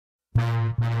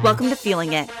Welcome to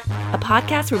Feeling It, a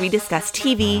podcast where we discuss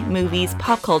TV, movies,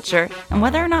 pop culture, and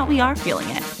whether or not we are feeling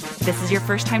it. If this is your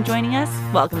first time joining us,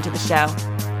 welcome to the show.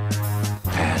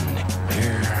 And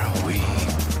here we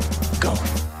go.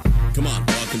 Come on,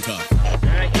 walk and talk. All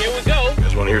right, here we go. You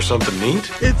guys want to hear something neat?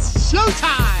 It's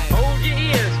showtime. Hold your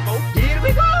ears, folks. Here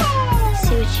we go.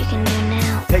 See what you can do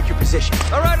now. Take your position.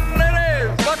 All right,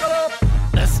 ladies, buckle up.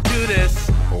 Let's do this.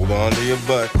 Hold on to your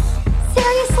butts.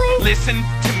 Seriously? Listen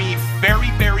to me very,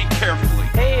 very carefully.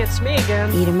 Hey, it's me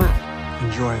again. Eat 'em up.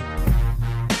 Enjoy.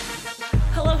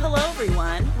 Hello,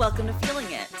 everyone. Welcome to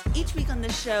Feeling It. Each week on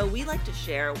this show, we like to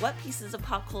share what pieces of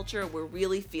pop culture we're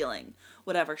really feeling.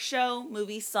 Whatever show,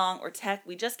 movie, song, or tech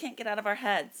we just can't get out of our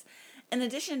heads. In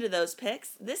addition to those picks,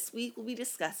 this week we'll be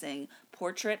discussing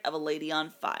Portrait of a Lady on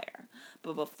Fire.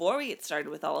 But before we get started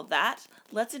with all of that,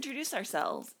 let's introduce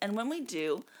ourselves. And when we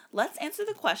do, let's answer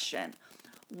the question,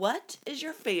 what is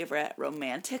your favorite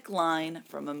romantic line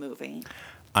from a movie?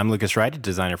 I'm Lucas Wright, a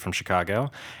designer from Chicago,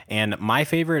 and my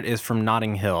favorite is from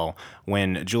Notting Hill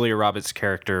when Julia Roberts'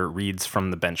 character reads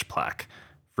from the bench plaque.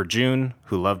 For June,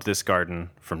 who loved this garden,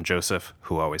 from Joseph,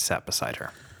 who always sat beside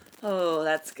her. Oh,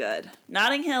 that's good.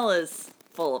 Notting Hill is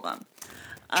full of them.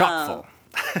 Chock full.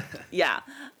 Yeah.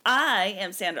 I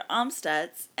am Sandra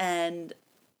Omstutz, and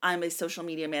I'm a social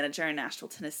media manager in Nashville,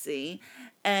 Tennessee.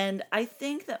 And I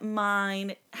think that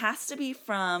mine has to be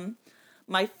from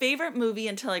my favorite movie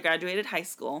until I graduated high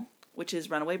school, which is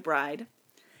Runaway Bride.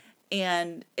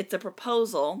 And it's a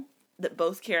proposal that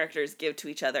both characters give to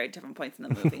each other at different points in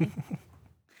the movie.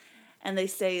 And they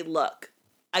say, look,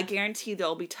 I guarantee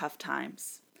there'll be tough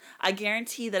times. I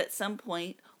guarantee that at some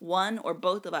point, one or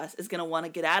both of us is going to want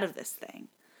to get out of this thing.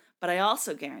 But I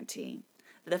also guarantee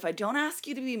that if I don't ask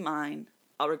you to be mine,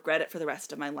 I'll regret it for the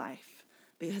rest of my life.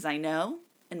 Because I know,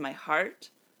 in my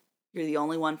heart, you're the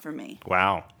only one for me.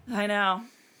 Wow. I know.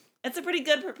 It's a pretty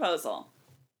good proposal.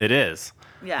 It is.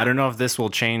 Yeah. I don't know if this will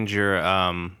change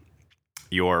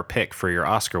your pick for your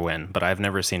Oscar win, but I've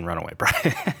never seen Runaway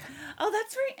Bride. Oh,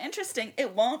 that's very interesting.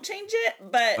 It won't change it,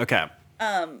 but Okay.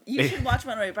 You should watch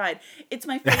Runaway Bride. It's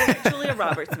my favorite Julia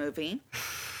Roberts movie.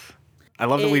 I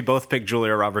love that we both picked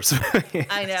Julia Roberts.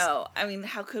 I know. I mean,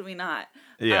 how could we not?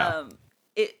 Yeah.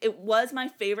 It was my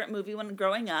favorite movie when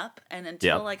growing up, and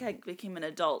until I became an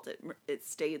adult, it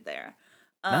stayed there.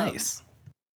 Nice.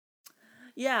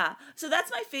 Yeah, so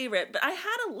that's my favorite, but I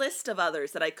had a list of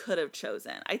others that I could have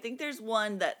chosen. I think there's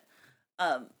one that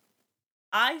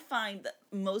I find that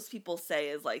most people say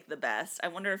is like the best. I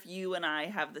wonder if you and I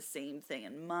have the same thing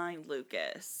in mind,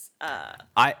 Lucas.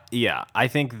 I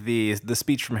think the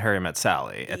speech from Harry Met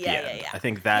Sally at the end. Yeah. I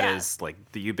think that is like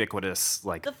the ubiquitous,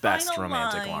 the best final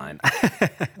romantic line.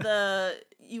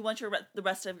 You want the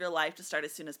rest of your life to start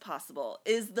as soon as possible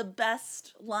is the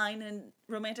best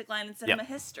romantic line in cinema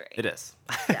history. It is.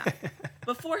 Yeah.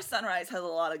 Before Sunrise has a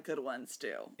lot of good ones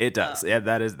too. It does. Yeah,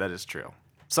 that is true.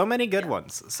 So many good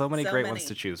ones. So many great ones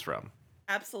to choose from.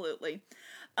 Absolutely.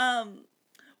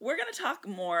 We're going to talk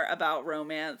more about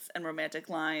romance and romantic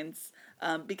lines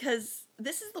because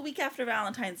this is the week after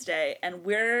Valentine's Day, and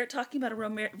we're talking about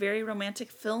a very romantic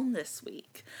film this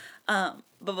week.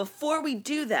 But before we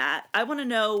do that, I want to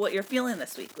know what you're feeling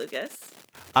this week, Lucas.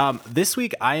 This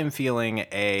week, I am feeling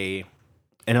an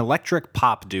electric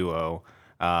pop duo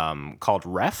called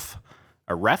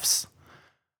Refs.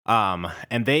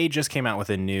 And they just came out with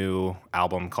a new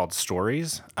album called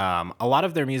Stories. A lot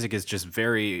of their music is just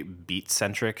very beat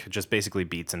centric, just basically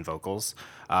beats and vocals.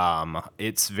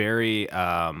 It's very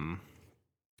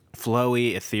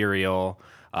flowy, ethereal,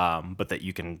 but that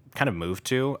you can kind of move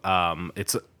to.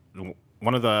 It's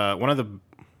one of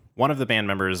the band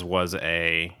members was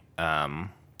a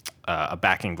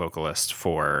backing vocalist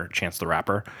for Chance the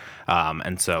Rapper.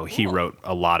 And so he wrote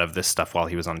a lot of this stuff while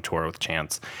he was on tour with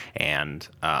Chance. And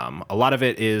a lot of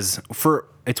it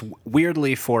it's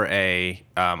weirdly for a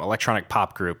electronic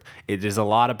pop group, it is a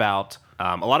lot about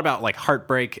like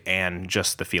heartbreak and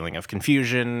just the feeling of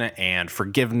confusion and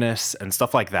forgiveness and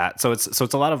stuff like that. So it's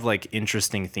a lot of like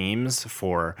interesting themes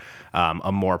for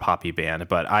a more poppy band.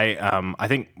 But I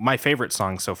think my favorite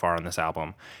song so far on this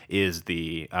album is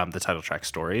the title track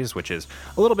Stories, which is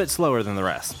a little bit slower than the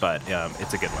rest, but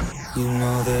it's a good one. You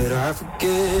know that I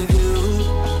forgive you.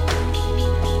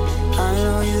 I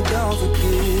know you don't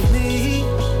forgive me.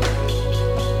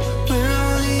 We're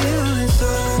only human, so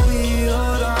we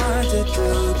hold on to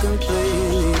two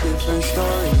completely different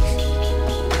stories.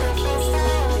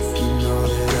 You know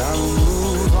that I will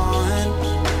move on,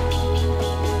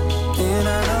 and I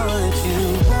know that you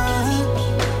won't.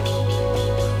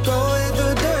 Go with the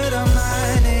dirt on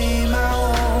my name, I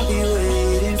won't be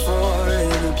waiting for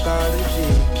an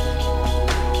apology.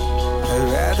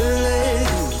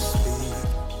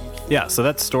 Yeah, so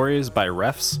that's Stories by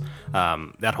Refs.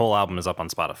 That whole album is up on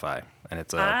Spotify, and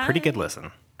it's a pretty good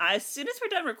listen. As soon as we're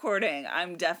done recording,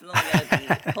 I'm definitely going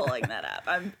to be pulling that up.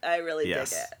 I really dig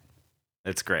it.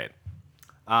 It's great.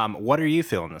 What are you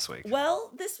feeling this week?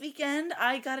 Well, this weekend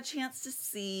I got a chance to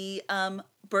see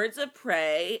Birds of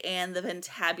Prey and the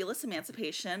Fantabulous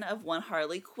Emancipation of One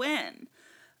Harley Quinn.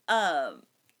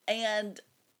 And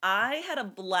I had a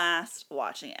blast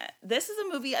watching it. This is a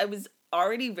movie I was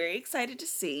already very excited to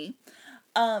see.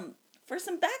 For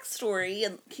some backstory,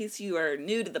 in case you are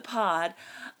new to the pod,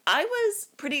 I was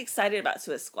pretty excited about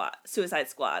Suicide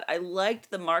Squad. I liked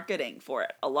the marketing for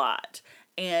it a lot.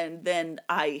 And then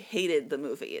I hated the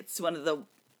movie. It's one of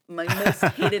my most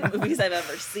hated movies I've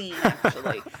ever seen,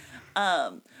 actually.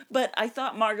 But I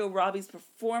thought Margot Robbie's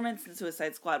performance in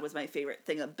Suicide Squad was my favorite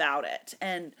thing about it.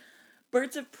 And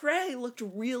Birds of Prey looked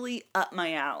really up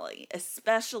my alley,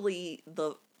 especially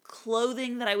the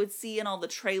clothing that I would see in all the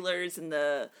trailers and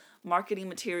the marketing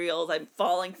materials. I'm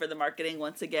falling for the marketing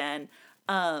once again.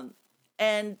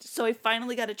 And so I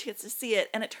finally got a chance to see it,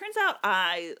 and it turns out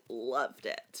I loved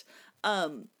it.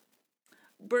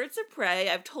 Birds of Prey,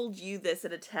 I've told you this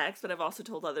in a text, but I've also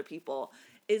told other people,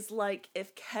 is like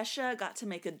if Kesha got to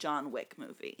make a John Wick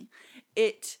movie.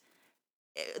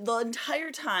 The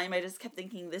entire time I just kept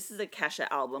thinking, this is a Kesha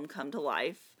album come to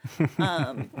life.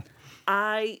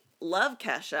 I love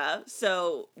Kesha,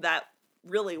 so that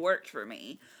really worked for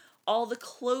me. All the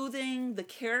clothing, the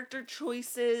character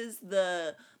choices,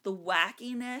 the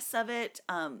wackiness of it,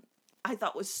 I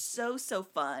thought was so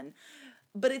fun.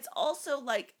 But it's also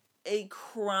like a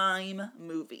crime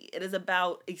movie. It is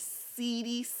about a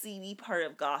seedy part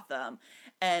of Gotham,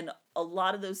 and a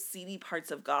lot of those seedy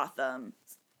parts of Gotham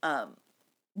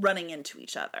running into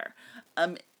each other.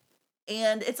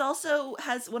 And it's also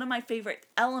has one of my favorite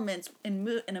elements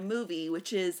in a movie,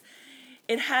 which is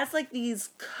it has like these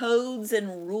codes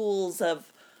and rules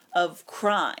of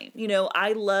crime. You know,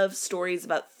 I love stories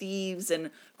about thieves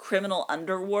and criminal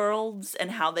underworlds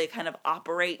and how they kind of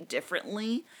operate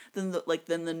differently than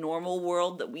the normal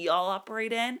world that we all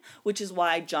operate in, which is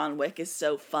why John Wick is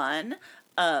so fun.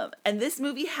 And this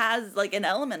movie has like an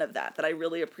element of that I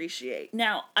really appreciate.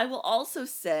 Now, I will also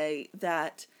say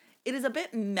that it is a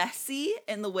bit messy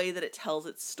in the way that it tells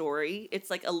its story.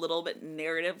 It's like a little bit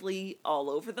narratively all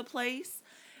over the place.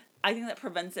 I think that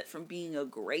prevents it from being a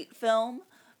great film.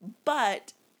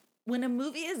 But when a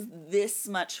movie is this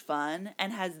much fun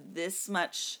and has this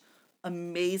much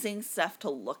amazing stuff to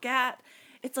look at,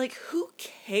 it's like, who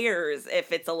cares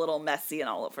if it's a little messy and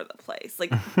all over the place?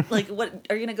 Like, what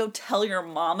are you gonna go tell your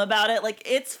mom about it? Like,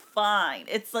 it's fine.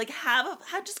 It's like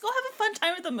just go have a fun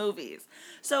time at the movies.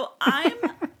 So I'm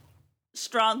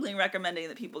strongly recommending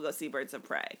that people go see Birds of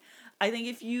Prey. I think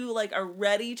if you like are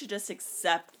ready to just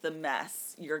accept the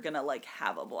mess, you're gonna like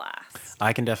have a blast.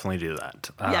 I can definitely do that.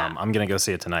 Yeah. I'm gonna go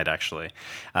see it tonight, actually.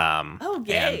 Oh,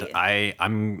 yay.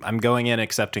 And I'm going in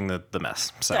accepting the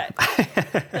mess. So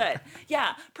Good.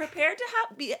 Yeah, prepared to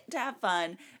have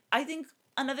fun. I think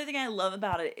another thing I love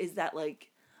about it is that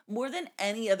like more than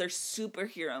any other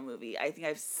superhero movie I think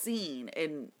I've seen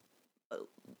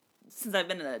since I've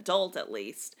been an adult at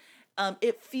least,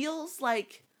 it feels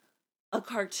like a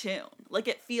cartoon. Like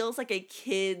it feels like a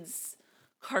kid's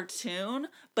cartoon,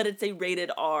 but it's a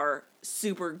rated R,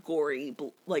 super gory,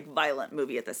 like violent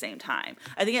movie at the same time.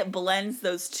 I think it blends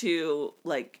those two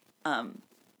like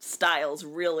styles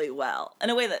really well in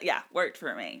a way that worked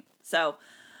for me. So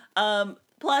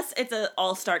plus it's an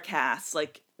all-star cast.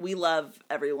 Like we love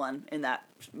everyone in that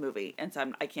movie, and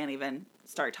so I can't even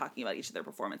start talking about each of their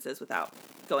performances without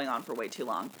going on for way too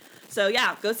long. So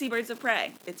yeah, go see Birds of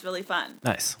Prey. It's really fun.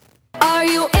 Nice. Are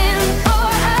you in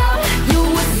or out? You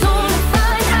will soon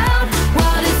find out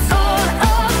what it's all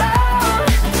about.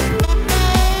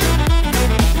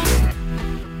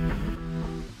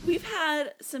 We've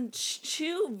had some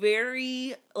two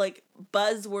very like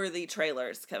buzzworthy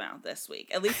trailers come out this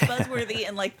week. At least buzzworthy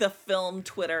in like the film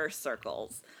Twitter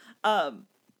circles.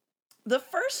 The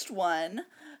first one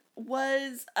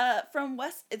was from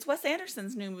Wes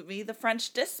Anderson's new movie, The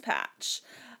French Dispatch.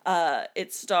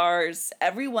 It stars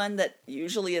everyone that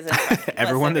usually is in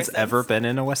everyone that's ever been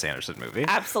in a Wes Anderson movie.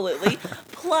 Absolutely.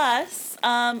 Plus,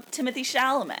 Timothée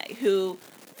Chalamet, who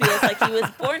feels like he was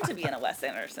born to be in a Wes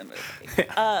Anderson movie.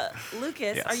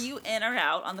 Lucas, Yes. are you in or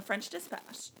out on The French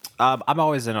Dispatch? I'm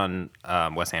always in on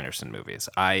Wes Anderson movies.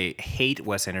 I hate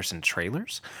Wes Anderson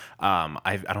trailers.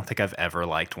 I don't think I've ever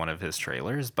liked one of his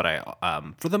trailers, but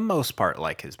I, for the most part,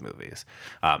 like his movies.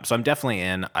 So I'm definitely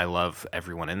in. I love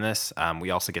everyone in this. We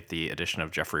also get the addition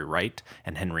of Jeffrey Wright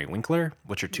and Henry Winkler,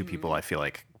 which are two people I feel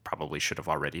like probably should have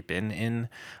already been in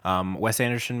Wes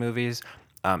Anderson movies.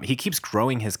 he keeps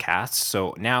growing his cast.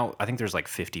 So now I think there's like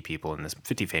 50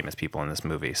 famous people in this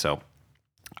movie. So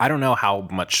I don't know how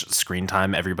much screen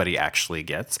time everybody actually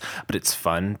gets, but it's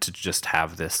fun to just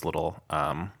have these little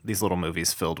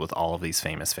movies filled with all of these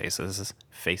famous faces.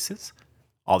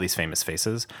 All these famous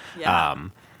faces. Yeah.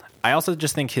 I also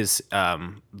just think his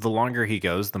the longer he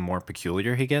goes, the more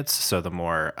peculiar he gets. So the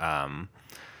more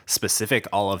specific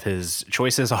all of his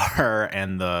choices are,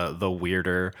 and the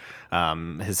weirder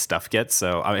his stuff gets.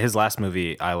 So his last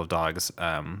movie, Isle of Dogs,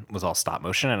 was all stop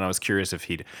motion, and I was curious if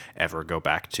he'd ever go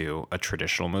back to a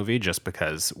traditional movie, just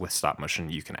because with stop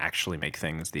motion you can actually make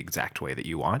things the exact way that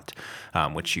you want,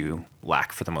 which you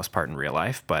lack for the most part in real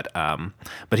life. But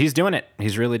he's doing it.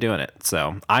 He's really doing it.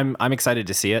 So I'm excited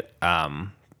to see it.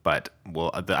 But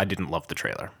I didn't love the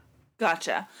trailer.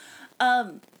 Gotcha.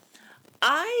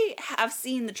 I have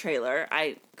seen the trailer.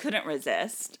 I couldn't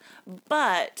resist,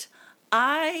 but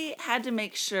I had to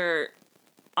make sure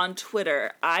on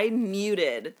Twitter I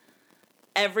muted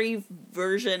every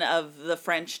version of the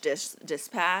French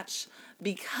Dispatch,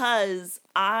 because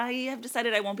I have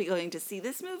decided I won't be going to see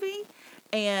this movie.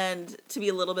 And to be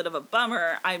a little bit of a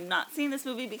bummer, I'm not seeing this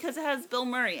movie because it has Bill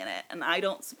Murray in it, and I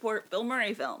don't support Bill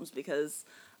Murray films because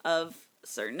of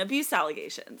certain abuse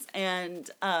allegations. And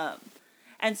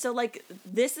so, like,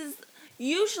 this is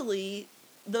usually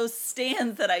those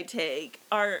stands that I take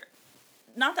are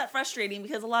not that frustrating,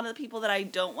 because a lot of the people that I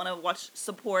don't want to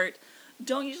support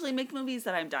don't usually make movies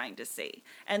that I'm dying to see.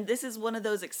 And this is one of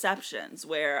those exceptions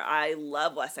where I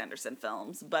love Wes Anderson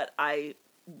films, but I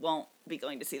won't be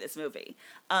going to see this movie.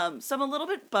 So I'm a little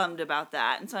bit bummed about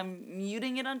that. And so I'm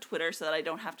muting it on Twitter so that I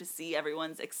don't have to see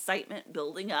everyone's excitement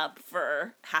building up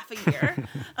for half a year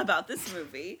about this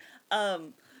movie.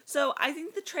 So I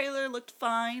think the trailer looked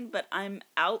fine, but I'm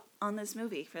out on this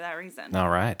movie for that reason. All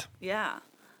right. Yeah.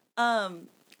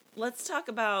 Let's talk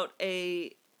about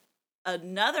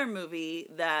another movie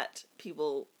that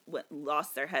people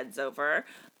lost their heads over.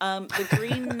 The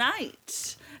Green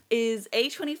Knight is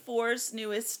A24's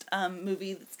newest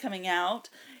movie that's coming out.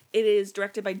 It is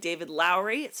directed by David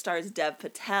Lowery. It stars Dev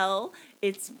Patel.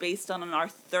 It's based on an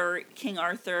King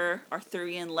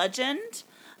Arthurian legend.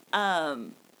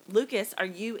 Lucas, are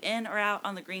you in or out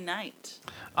on The Green Knight?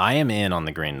 I am in on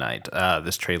The Green Knight.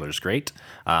 This trailer's great.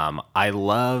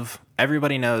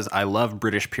 Everybody knows I love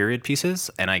British period pieces,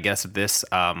 and I guess this,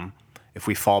 if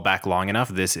we fall back long enough,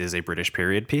 this is a British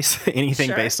period piece. Anything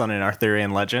Sure. based on an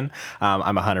Arthurian legend,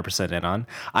 I'm 100% in on.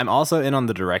 I'm also in on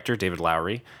the director, David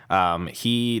Lowery.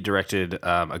 He directed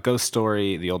A Ghost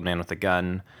Story, The Old Man with the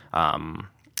Gun,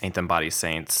 Ain't Them Bodies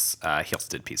Saints, he also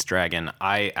did Pete's Dragon.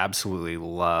 I absolutely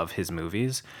love his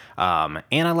movies, and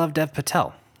I love Dev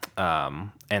Patel.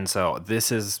 And so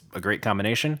this is a great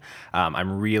combination.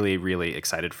 I'm really, really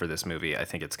excited for this movie. I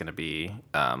think it's going to be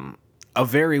a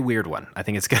very weird one. I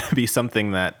think it's going to be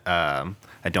something that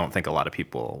I don't think a lot of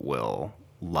people will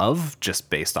love,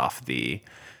 just based off the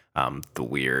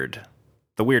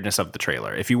weirdness of the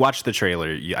trailer. If you watch the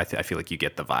trailer, I feel like you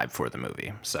get the vibe for the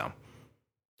movie. So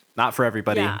not for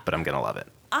everybody, Yeah. but I'm going to love it.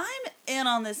 I'm in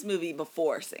on this movie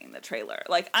before seeing the trailer.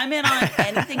 Like, I'm in on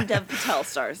anything Dev Patel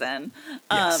stars in,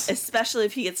 Yes. especially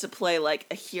if he gets to play, like,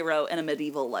 a hero in a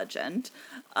medieval legend.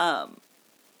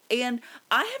 And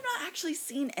I have not actually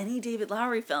seen any David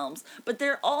Lowery films, but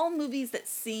they're all movies that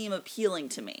seem appealing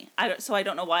to me. So I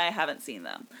don't know why I haven't seen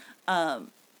them.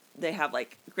 They have,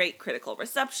 like, great critical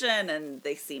reception, and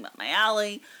they seem up my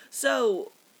alley.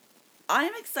 So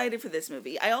I'm excited for this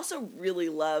movie. I also really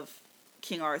love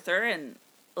King Arthur and,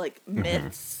 like,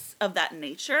 myths of that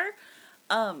nature.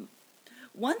 One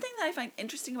thing that I find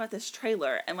interesting about this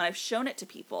trailer, and when I've shown it to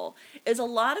people, is a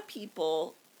lot of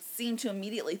people seem to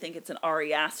immediately think it's an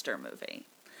Ari Aster movie,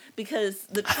 because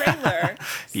the trailer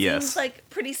Yes. seems like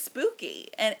pretty spooky,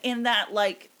 and in that,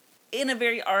 like, in a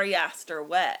very Ari Aster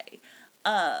way.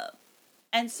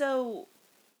 And so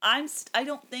I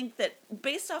don't think that,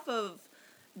 based off of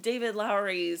David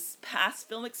Lowery's past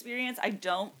film experience, I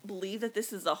don't believe that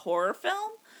this is a horror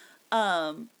film.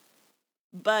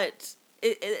 But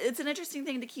it's an interesting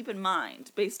thing to keep in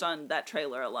mind based on that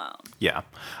trailer alone. Yeah.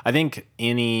 I think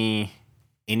any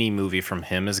movie from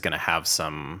him is going to have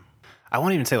some, I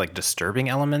won't even say like disturbing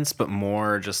elements, but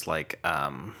more just like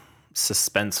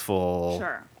suspenseful.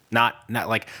 Sure. Not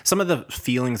like some of the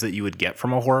feelings that you would get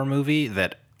from a horror movie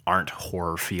that aren't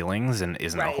horror feelings and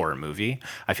isn't a Right. horror movie.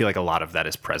 I feel like a lot of that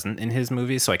is present in his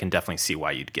movies, so I can definitely see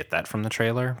why you'd get that from the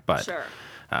trailer. But Sure.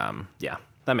 Yeah,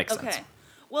 that makes Okay. sense.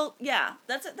 Well, yeah,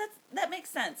 that makes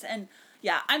sense. And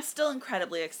yeah, I'm still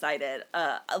incredibly excited.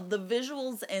 The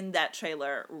visuals in that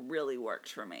trailer really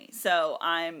worked for me. So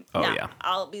Oh, yeah.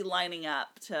 I'll be lining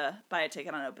up to buy a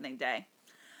ticket on opening day.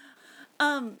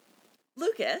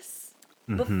 Lucas,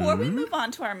 before we move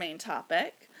on to our main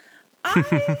topic, I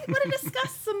want to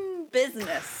discuss some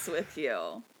business with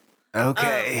you.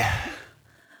 Okay.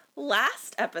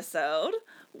 Last episode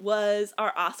was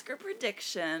our Oscar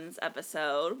predictions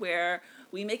episode where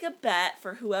we make a bet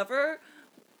for whoever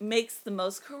makes the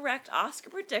most correct Oscar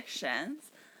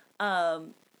predictions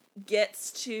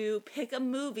gets to pick a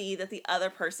movie that the other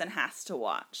person has to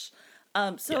watch.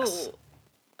 Yes.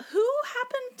 Who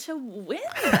happened to win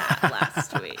that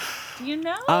last week? Do you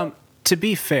know? To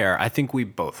be fair, I think we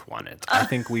both won it. I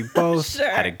think we both Sure.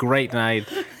 had a great night,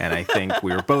 and I think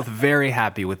we were both very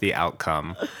happy with the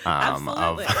outcome of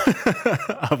Absolutely.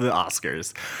 of the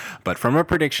Oscars. But from a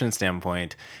prediction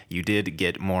standpoint, you did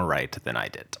get more right than I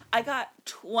did. I got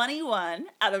 21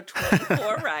 out of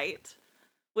 24 right,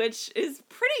 which is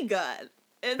pretty good.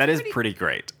 That is pretty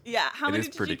great. Yeah. How It many is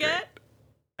did pretty you get? great.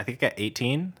 I think I got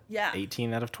 18. Yeah.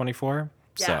 18 out of 24.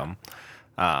 Yeah. So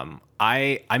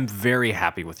I'm very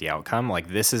happy with the outcome. Like,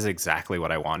 this is exactly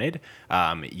what I wanted.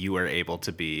 You were able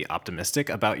to be optimistic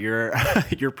about your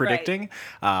your predicting.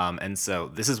 And so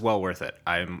this is well worth it.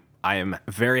 I am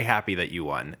very happy that you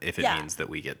won if it Yeah. means that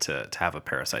we get to have a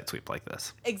Parasite sweep like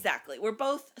this. Exactly. We're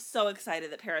both so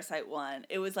excited that Parasite won.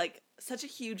 It was like such a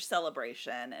huge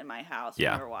celebration in my house when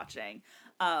Yeah. we were watching.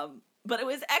 But it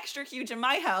was extra huge in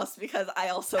my house because I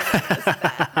also won this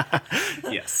bet.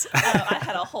 Yes. I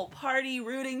had a whole party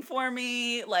rooting for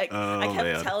me. Like, I Oh, kept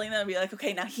man. telling them, be like,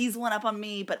 okay, now he's one up on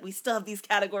me, but we still have these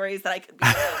categories that I could be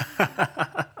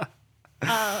in.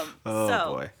 Oh,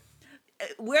 so, boy.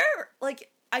 we're, like,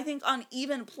 I think on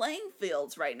even playing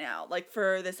fields right now, like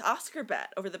for this Oscar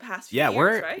bet over the past few Yeah,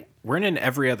 years, right? we're in an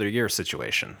every other year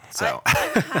situation. So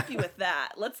I'm happy with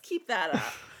that. Let's keep that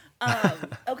up.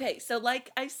 Okay, so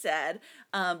like I said,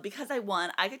 because I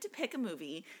won, I get to pick a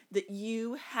movie that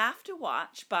you have to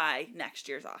watch by next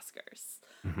year's Oscars.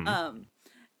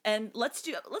 And let's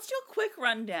do a quick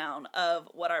rundown of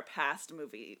what our past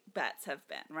movie bets have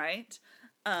been, right?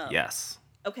 yes.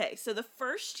 Okay, so the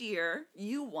first year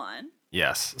you won.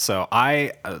 Yes. So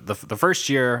I, the first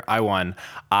year I won,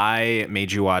 I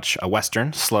made you watch a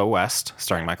Western, Slow West,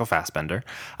 starring Michael Fassbender.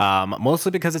 Mostly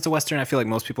because it's a Western I feel like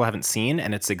most people haven't seen,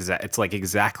 and it's like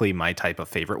exactly my type of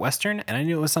favorite Western. And I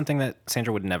knew it was something that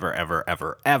Sandra would never, ever,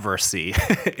 ever, ever see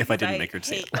if I didn't make her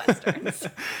see hate it. Westerns.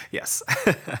 Yes.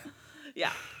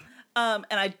 Yeah. And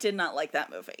I did not like that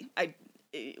movie.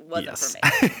 It wasn't Yes.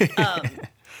 for me.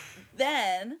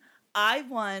 Then I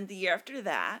won the year after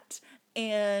that,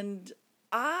 and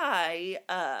I'm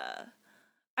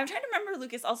trying to remember,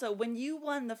 Lucas, also, when you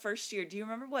won the first year, do you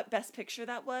remember what Best Picture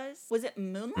that was? Was it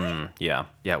Moonlight? Yeah.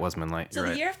 Yeah, it was Moonlight. So You're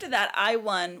the right. year after that, I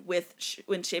won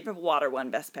when Shape of Water won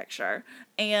Best Picture.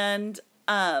 And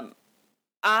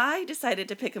I decided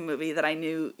to pick a movie that I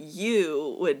knew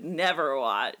you would never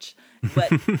watch, but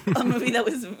a movie that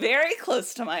was very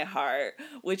close to my heart,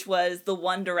 which was the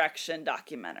One Direction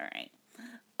documentary.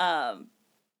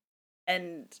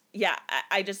 And yeah,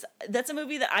 I just, that's a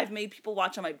movie that I've made people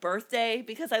watch on my birthday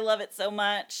because I love it so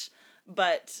much,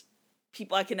 but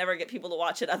I can never get people to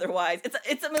watch it otherwise.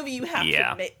 It's a movie you have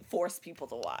Yeah. to force people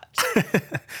to watch.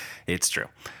 It's true.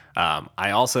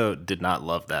 I also did not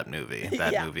love that movie.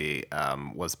 That Yeah. movie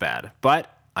was bad,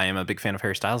 but I am a big fan of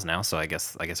Harry Styles now, so I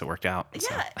guess it worked out. So.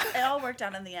 Yeah, it all worked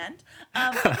out in the end.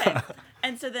 Okay,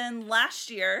 and so then last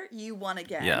year you won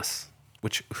again. Yes.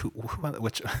 Which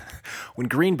when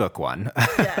Green Book won,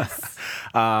 Yes.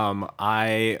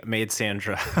 I made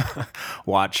Sandra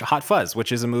watch Hot Fuzz,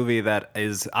 which is a movie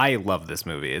I love this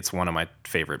movie. It's one of my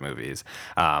favorite movies.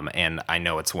 And I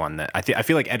know it's one that I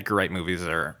feel like Edgar Wright movies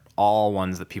are all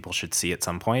ones that people should see at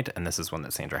some point, and this is one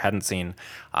that Sandra hadn't seen.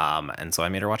 And so I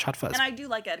made her watch Hot Fuzz. And I do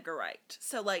like Edgar Wright.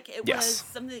 So like it Yes. was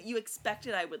something that you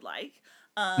expected I would like.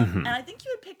 And I think you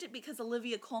had picked it because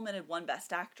Olivia Colman had won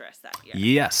Best Actress that year.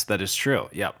 Yes, that is true.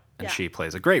 Yep. And Yeah. she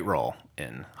plays a great role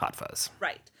in Hot Fuzz.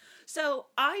 Right. So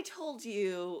I told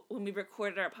you when we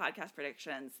recorded our podcast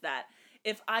predictions that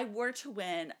if I were to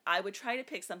win, I would try to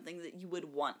pick something that you would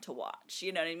want to watch.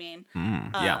 You know what I mean?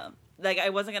 Yeah. Like I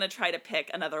wasn't going to try to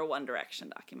pick another One Direction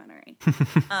documentary.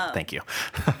 Thank you.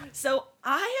 So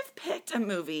I have picked a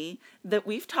movie that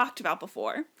we've talked about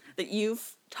before, that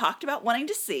you've talked about wanting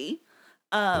to see.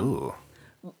 Ooh.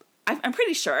 I'm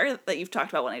pretty sure that you've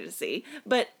talked about wanting to see,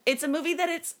 but it's a movie that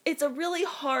it's a really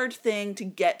hard thing to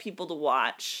get people to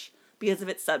watch because of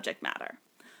its subject matter.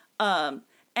 And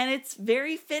it's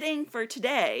very fitting for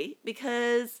today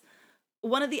because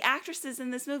one of the actresses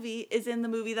in this movie is in the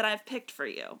movie that I've picked for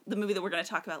you, the movie that we're going to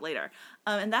talk about later.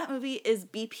 And that movie is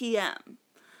BPM.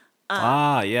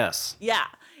 Yes. Yeah.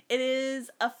 It is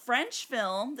a French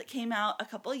film that came out a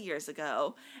couple of years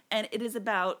ago, and it is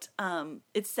about,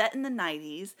 it's set in the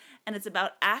 90s, and it's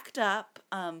about ACT UP,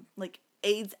 like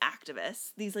AIDS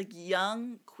activists, these like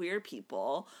young queer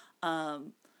people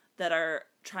that are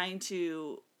trying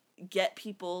to get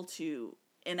people to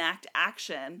enact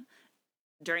action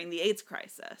during the AIDS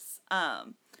crisis.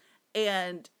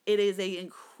 And it is a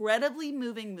incredibly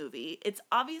moving movie. It's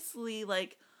obviously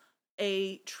like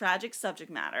a tragic subject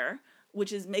matter,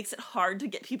 which makes it hard to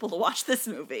get people to watch this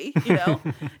movie, you know?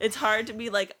 It's hard to be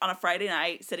like on a Friday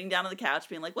night sitting down on the couch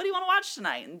being like, what do you want to watch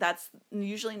tonight? And that's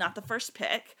usually not the first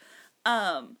pick.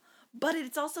 But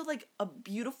it's also like a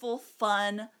beautiful,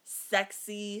 fun,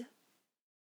 sexy,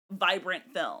 vibrant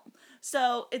film.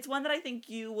 So it's one that I think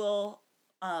you will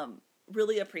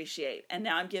really appreciate. And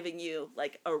now I'm giving you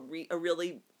like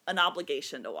an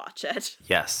obligation to watch it.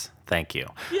 Yes, thank you.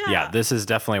 Yeah. This is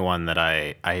definitely one that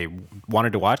I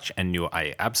wanted to watch and knew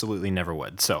I absolutely never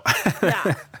would. So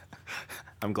Yeah.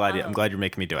 I'm glad you're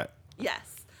making me do it.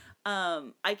 Yes.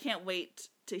 I can't wait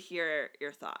to hear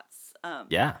your thoughts.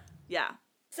 Yeah. Yeah.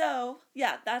 So,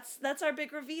 yeah, that's our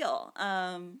big reveal.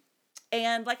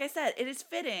 And like I said, it is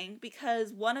fitting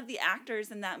because one of the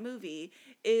actors in that movie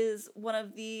is one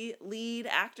of the lead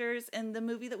actors in the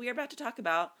movie that we are about to talk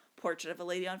about, Portrait of a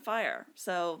Lady on Fire.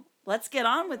 So let's get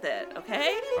on with it,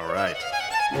 okay? All right.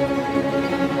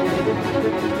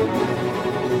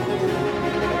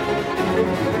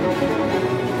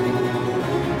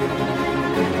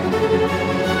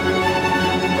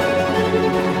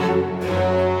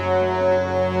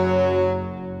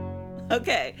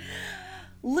 Okay.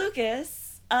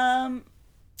 Lucas,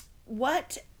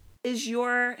 what is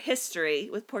your history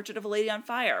with Portrait of a Lady on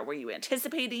Fire? Were you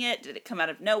anticipating it? Did it come out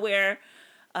of nowhere?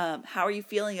 How are you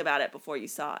feeling about it before you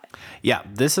saw it? Yeah,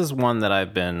 this is one that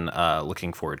I've been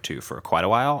looking forward to for quite a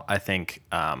while. I think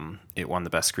it won the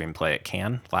best screenplay at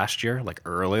Cannes last year, like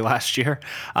early last year,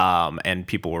 and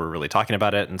people were really talking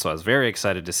about it, and so I was very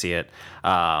excited to see it.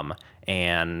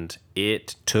 And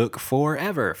it took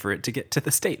forever for it to get to the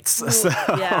States. So,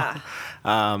 Yeah.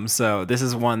 So this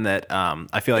is one that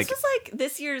I feel like This was like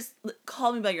this year's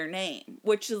Call Me by Your Name,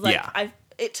 which is like Yeah.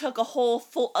 it took a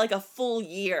full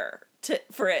year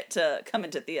for it to come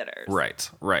into theaters.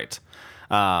 Right.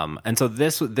 And so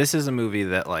this is a movie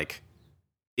that like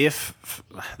I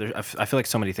feel like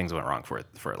so many things went wrong for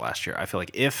it last year. I feel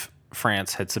like if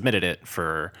France had submitted it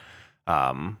for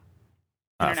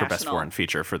best International. foreign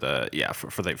feature for the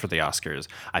Oscars,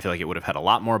 I feel like it would have had a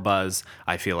lot more buzz.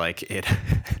 I feel like it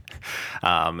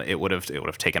would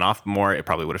have taken off more. It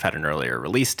probably would have had an earlier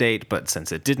release date, but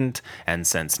since it didn't, and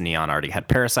since Neon already had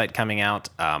Parasite coming out,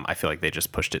 I feel like they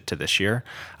just pushed it to this year,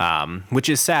 which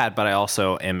is sad. But I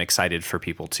also am excited for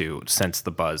people to, since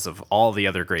the buzz of all the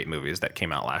other great movies that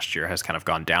came out last year has kind of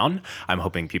gone down, I'm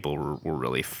hoping people will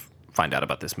really find out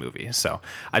about this movie. So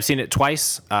I've seen it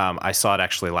twice. I saw it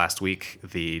actually last week.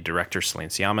 The director Celine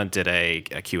Sciamma did a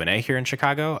Q&A here in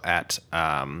Chicago at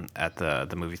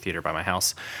the movie theater by my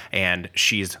house, and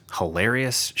she's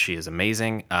hilarious. She is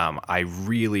amazing. I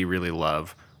really, really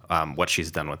love what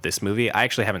she's done with this movie. I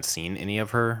actually haven't seen any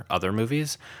of her other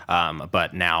movies,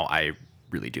 but now I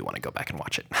really do want to go back and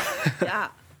watch it. Yeah.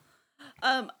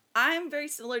 I'm very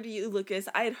similar to you, Lucas.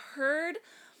 I had heard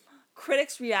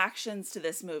critics' reactions to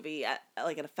this movie at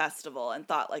a festival and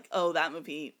thought like, oh, that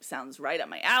movie sounds right up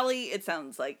my alley. It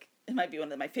sounds like it might be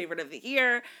one of my favorite of the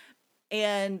year,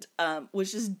 and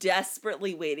was just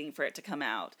desperately waiting for it to come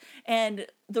out. And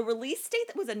the release date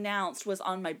that was announced was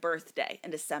on my birthday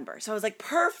in December. So I was like,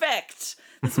 perfect.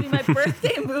 This will be my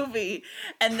birthday movie.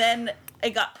 And then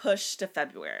it got pushed to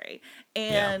February.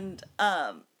 And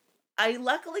I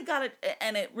luckily got it,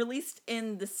 and it released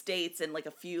in the States in like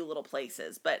a few little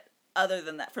places, but other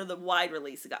than that, for the wide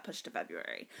release, it got pushed to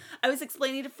February. I was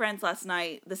explaining to friends last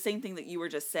night the same thing that you were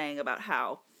just saying about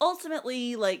how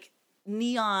ultimately, like,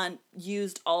 Neon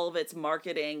used all of its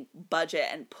marketing budget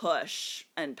and push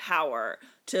and power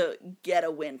to get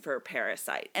a win for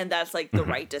Parasite. And that's like the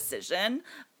right decision.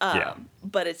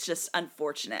 But it's just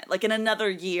unfortunate. Like in another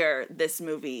year, this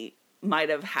movie might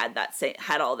have had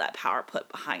all that power put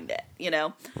behind it, you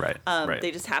know? Right.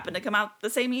 They just happened to come out the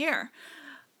same year.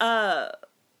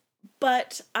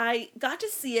 But I got to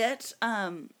see it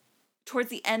towards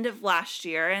the end of last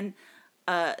year, and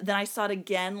then I saw it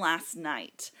again last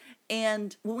night.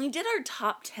 And when we did our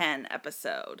top 10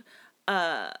 episode,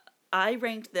 I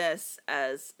ranked this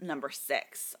as number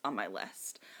 6 on my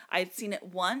list. I had seen it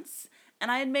once, and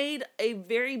I had made a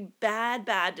very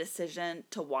bad decision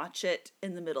to watch it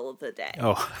in the middle of the day.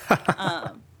 Oh.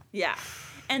 Yeah.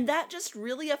 And that just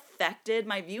really affected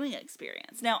my viewing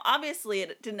experience. Now, obviously,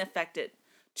 it didn't affect it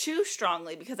too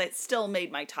strongly because it still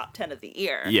made my top 10 of the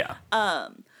year. Yeah.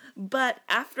 But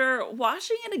after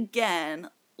watching it again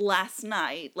last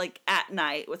night, like at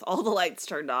night with all the lights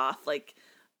turned off, like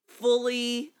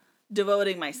fully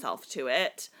devoting myself to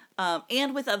it,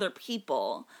 and with other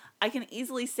people, I can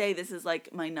easily say this is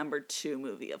like my number 2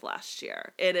 movie of last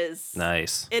year. It is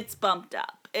Nice. It's bumped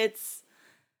up.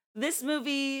 This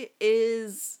movie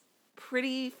is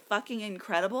pretty fucking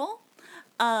incredible.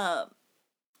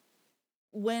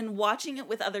 When watching it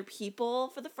with other people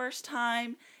for the first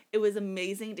time, it was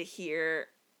amazing to hear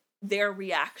their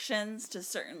reactions to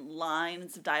certain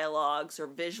lines of dialogues or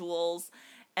visuals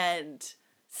and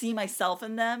see myself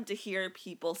in them, to hear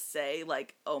people say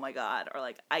like, oh my God, or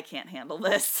like, I can't handle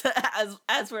this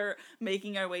as we're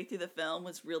making our way through the film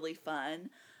was really fun.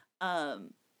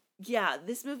 Yeah,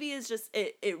 this movie is just,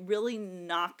 it really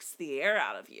knocks the air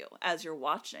out of you as you're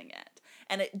watching it.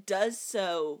 And it does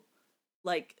so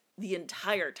like the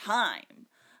entire time.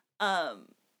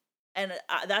 And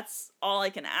that's all I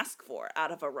can ask for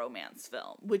out of a romance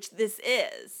film, which this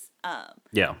is.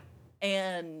 Yeah.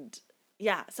 And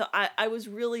yeah, so I was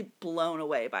really blown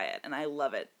away by it, and I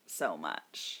love it so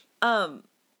much.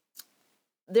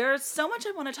 There's so much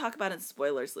I want to talk about in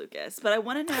spoilers, Lucas, but I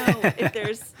want to know if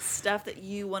there's stuff that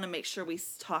you want to make sure we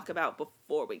talk about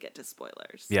before we get to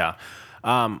spoilers. Yeah.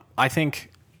 I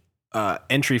think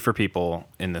entry for people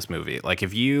in this movie, like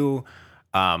if you're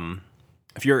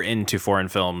into foreign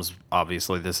films,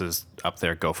 obviously this is up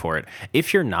there, go for it.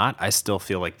 If you're not, I still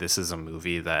feel like this is a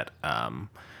movie that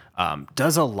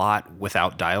does a lot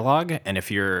without dialogue. And if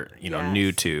you're,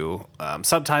 new to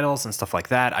subtitles and stuff like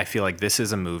that, I feel like this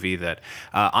is a movie that,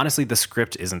 honestly, the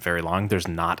script isn't very long. There's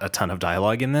not a ton of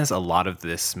dialogue in this. A lot of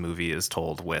this movie is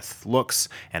told with looks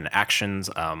and actions.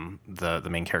 The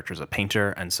main character is a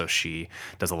painter, and so she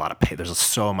does a lot of there's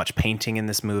so much painting in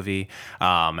this movie.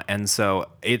 And so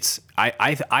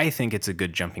I think it's a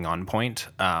good jumping on point.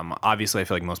 Obviously, I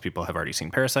feel like most people have already seen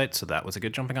Parasite, so that was a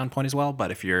good jumping on point as well. But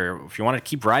if you want to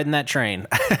keep riding that train,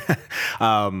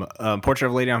 Portrait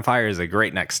of a Lady on Fire is a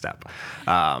great next step.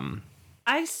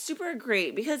 I super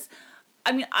agree, because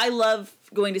I mean, I love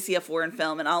going to see a foreign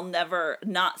film, and I'll never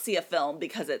not see a film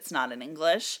because it's not in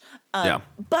English.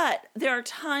 But there are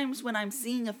times when I'm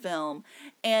seeing a film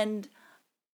and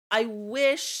I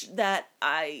wish that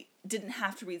I didn't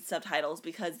have to read subtitles,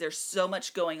 because there's so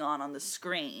much going on the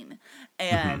screen,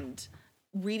 and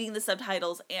reading the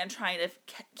subtitles and trying to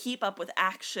keep up with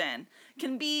action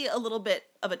can be a little bit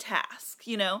of a task,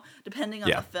 depending on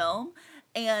the film.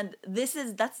 And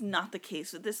that's not the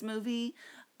case with this movie.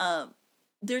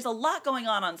 There's a lot going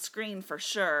on screen for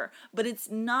sure, but it's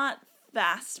not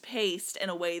fast paced in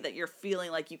a way that you're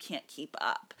feeling like you can't keep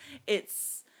up.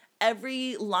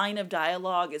 Every line of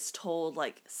dialogue is told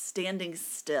like standing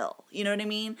still. You know what I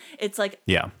mean? It's like,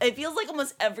 it feels like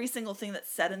almost every single thing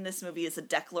that's said in this movie is a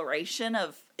declaration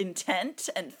of intent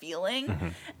and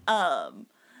feeling.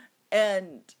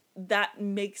 And that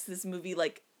makes this movie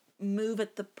like move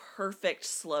at the perfect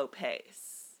slow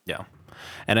pace. Yeah.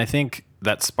 And I think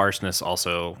that sparseness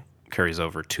also carries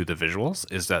over to the visuals,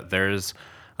 is that there's,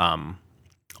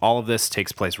 all of this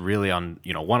takes place really on,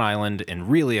 one island in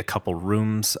really a couple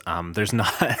rooms. There's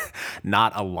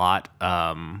not a lot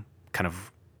kind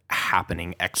of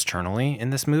happening externally in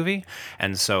this movie.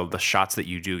 And so the shots that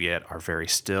you do get are very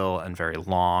still and very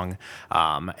long.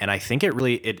 And I think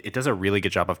it does a really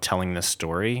good job of telling this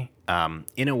story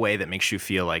in a way that makes you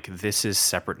feel like this is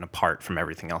separate and apart from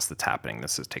everything else that's happening.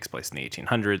 Takes place in the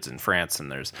 1800s in France, and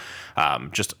there's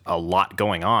just a lot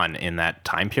going on in that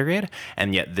time period.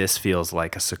 And yet this feels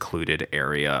like a secluded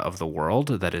area of the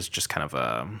world that is just kind of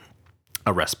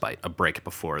a respite, a break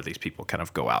before these people kind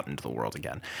of go out into the world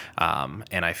again.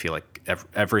 And I feel like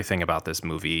everything about this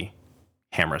movie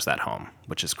hammers that home,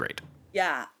 which is great.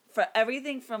 Yeah. For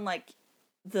everything from like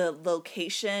the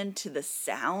location to the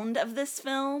sound of this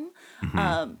film,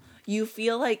 you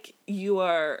feel like you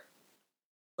are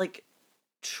like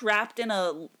trapped in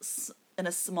a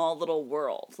small little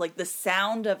world. Like the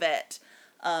sound of it,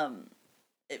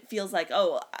 it feels like,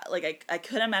 I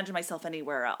couldn't imagine myself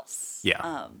anywhere else.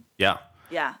 Yeah.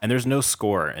 Yeah. And there's no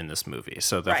score in this movie.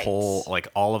 So the whole, like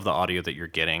all of the audio that you're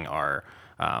getting are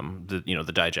the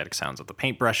diegetic sounds of the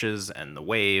paintbrushes and the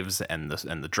waves and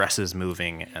the dresses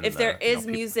moving. And if there is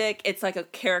music, it's like a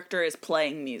character is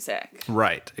playing music.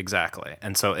 Right, exactly.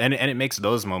 And so and it makes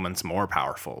those moments more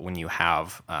powerful when you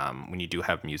do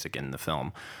have music in the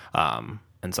film.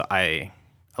 And so I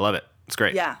love it. It's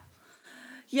great. Yeah.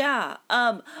 Yeah.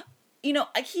 I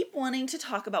keep wanting to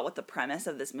talk about what the premise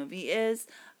of this movie is.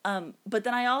 But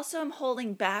then I also am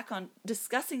holding back on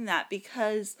discussing that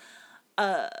because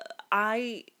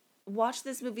I watched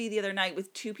this movie the other night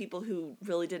with two people who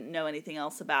really didn't know anything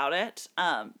else about it,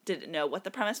 didn't know what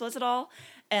the premise was at all,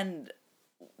 and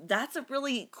that's a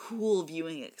really cool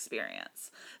viewing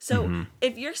experience. So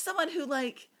if you're someone who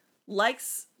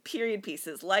likes period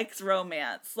pieces, likes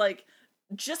romance,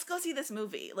 just go see this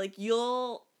movie.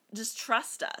 You'll just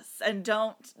trust us and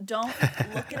don't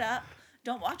look it up.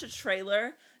 Don't watch a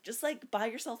trailer. Just buy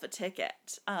yourself a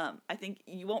ticket. I think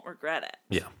you won't regret it.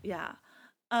 Yeah. Yeah.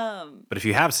 But if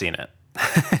you have seen it,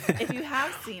 if you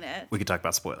have seen it, we could talk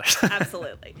about spoilers.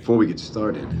 absolutely. Before we get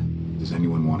started, does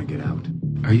anyone want to get out?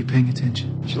 Are you paying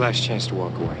attention? It's your last chance to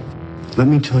walk away. Let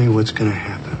me tell you what's gonna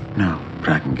happen. No,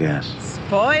 crack and gas.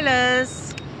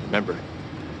 Spoilers! Remember,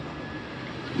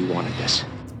 you wanted this.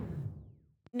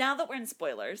 Now that we're in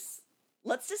spoilers,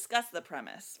 let's discuss the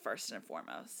premise first and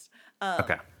foremost.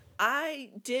 Okay. I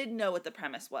did know what the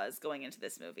premise was going into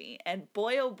this movie, and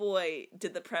boy oh boy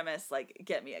did the premise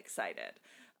get me excited.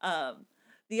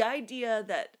 The idea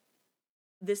that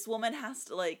this woman has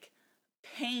to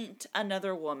paint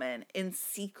another woman in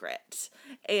secret,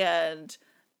 and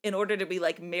in order to be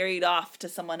married off to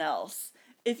someone else.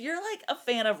 If you're a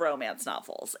fan of romance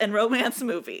novels and romance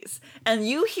movies, and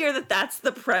you hear that that's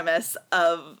the premise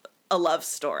of a love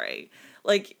story,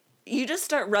 you just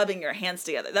start rubbing your hands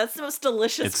together. That's the most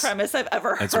delicious premise I've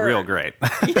ever heard. It's real great.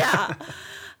 Yeah.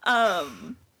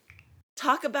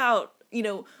 Talk about,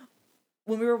 when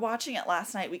we were watching it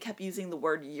last night, we kept using the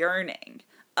word yearning,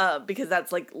 because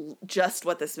that's just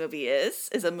what this movie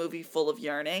is a movie full of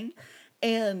yearning.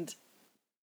 And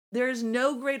there's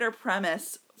no greater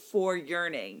premise for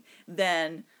yearning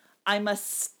than I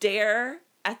must stare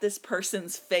at this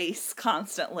person's face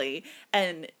constantly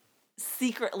and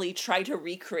secretly try to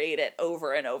recreate it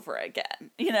over and over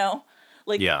again,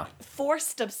 Yeah.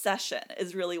 Forced obsession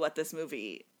is really what this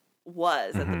movie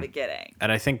was at the beginning.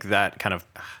 And I think that kind of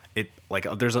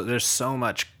there's so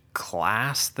much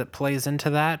class that plays into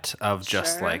that of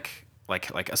just Sure. like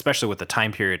especially with the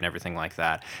time period and everything like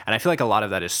that. And I feel like a lot of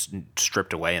that is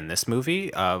stripped away in this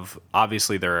movie. Of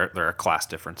obviously there are class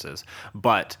differences,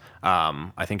 but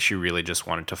I think she really just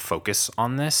wanted to focus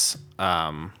on this,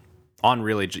 on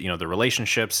really the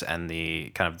relationships and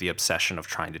the kind of the obsession of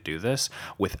trying to do this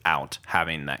without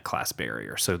having that class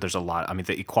barrier. So there's a lot. I mean,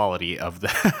 the equality of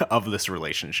the of this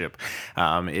relationship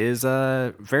is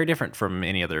very different from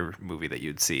any other movie that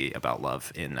you'd see about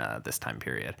love in this time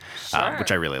period, Sure.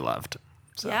 which I really loved.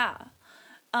 So. Yeah.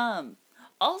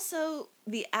 Also,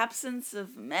 the absence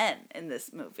of men in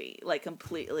this movie,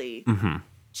 completely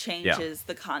changes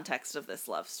the context of this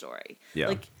love story.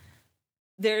 Yeah.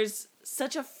 There's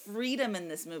such a freedom in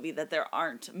this movie that there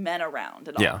aren't men around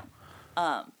at all.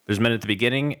 Yeah. There's men at the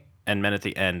beginning and men at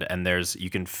the end, and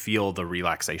you can feel the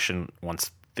relaxation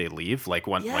once they leave.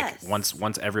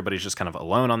 Once everybody's just kind of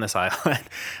alone on this island,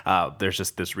 there's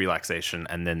just this relaxation,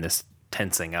 and then this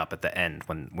tensing up at the end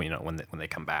when they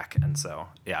come back. And so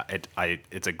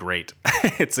it's a great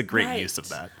Right. use of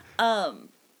that. I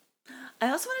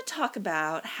also want to talk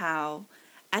about how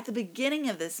at the beginning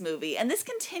of this movie, and this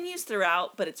continues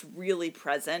throughout, but it's really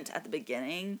present at the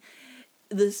beginning,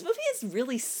 this movie is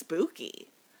really spooky.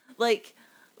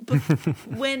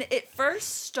 When it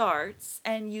first starts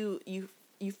and you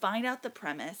find out the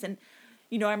premise, and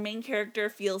our main character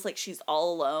feels like she's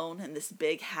all alone in this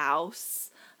big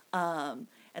house, and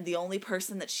the only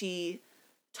person that she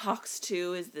talks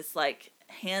to is this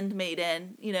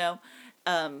handmaiden,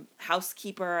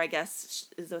 housekeeper, I guess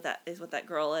is what that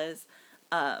girl is.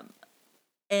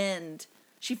 And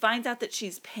she finds out that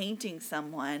she's painting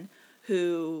someone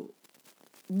who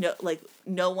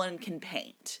no one can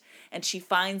paint. And she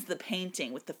finds the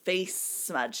painting with the face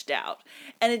smudged out.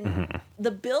 And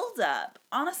the build-up,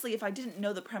 honestly, if I didn't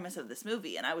know the premise of this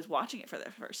movie and I was watching it for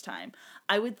the first time,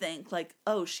 I would think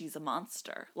oh, she's a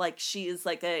monster. She is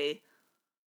a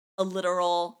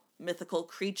literal mythical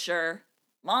creature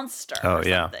monster or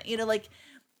something.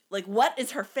 What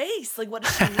is her face? What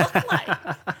does she look like?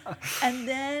 And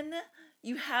then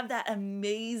you have that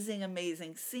amazing,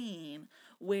 amazing scene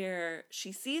where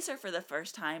she sees her for the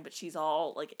first time, but she's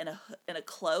all in a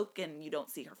cloak and you don't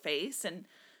see her face, and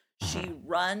she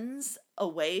runs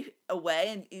away,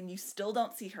 and you still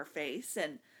don't see her face,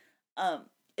 and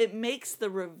it makes the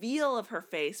reveal of her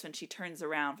face when she turns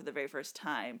around for the very first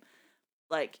time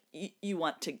you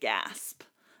want to gasp.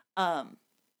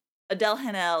 Adele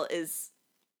Haenel is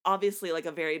obviously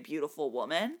a very beautiful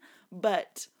woman,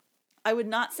 but I would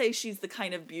not say she's the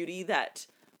kind of beauty that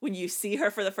when you see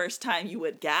her for the first time you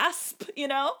would gasp,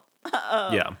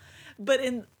 Yeah. But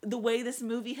in the way this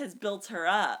movie has built her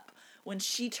up, when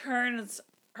she turns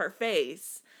her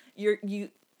face, you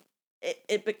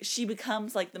she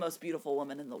becomes like the most beautiful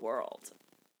woman in the world.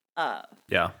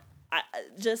 Yeah.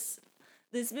 This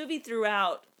movie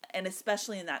throughout, and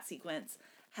especially in that sequence,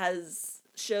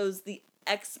 shows the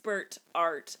expert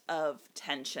art of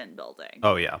tension building.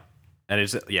 Oh yeah. And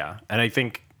I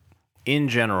think in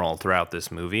general throughout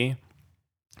this movie,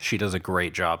 she does a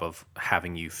great job of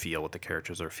having you feel what the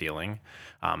characters are feeling,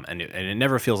 and it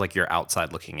never feels like you're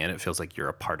outside looking in. It feels like you're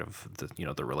a part of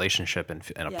the relationship and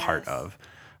a part of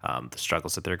the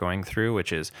struggles that they're going through,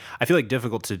 which is, I feel like,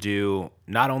 difficult to do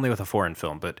not only with a foreign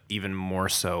film, but even more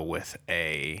so with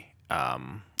a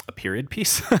period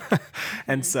piece.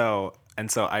 And so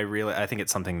I think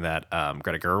it's something that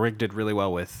Greta Gerwig did really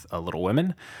well with Little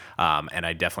Women, and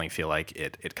I definitely feel like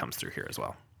it comes through here as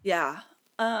well. Yeah.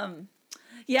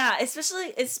 Yeah,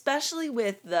 especially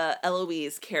with the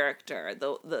Eloise character,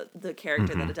 the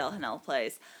character that Adele Haenel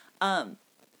plays.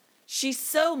 She's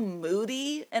so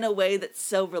moody in a way that's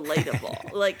so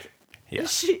relatable. Like, yeah.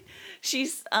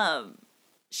 she's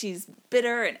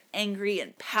bitter and angry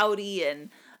and pouty and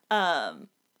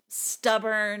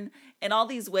stubborn in all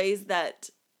these ways that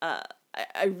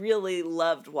I really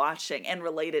loved watching and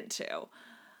related to.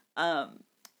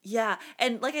 Yeah,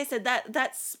 and like I said,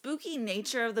 that spooky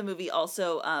nature of the movie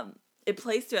also it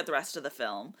plays throughout the rest of the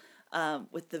film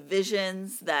with the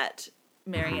visions that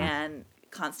Marianne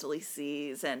constantly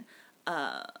sees, and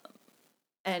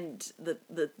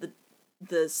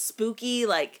the spooky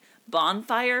like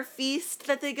bonfire feast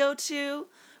that they go to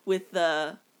with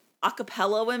the a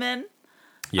cappella women.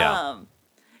 Yeah,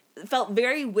 it felt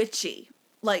very witchy.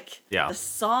 Like, the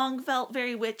song felt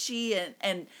very witchy,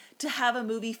 and to have a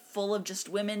movie full of just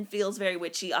women feels very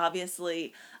witchy,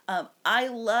 obviously. I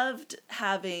loved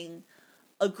having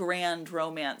a grand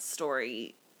romance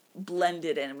story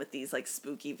blended in with these, like,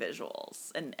 spooky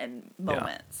visuals and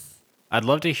moments. Yeah. I'd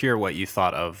love to hear what you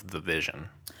thought of the vision.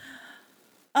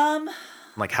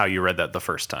 Like how you read that the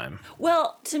first time.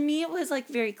 Well, to me, it was, like,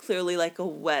 very clearly like a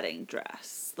wedding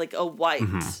dress. Like a white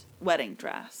wedding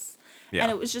dress. Yeah.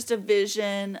 And it was just a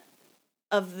vision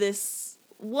of this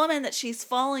woman that she's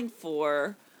falling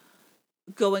for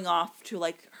going off to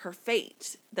like her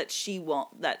fate that she,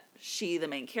 the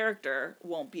main character,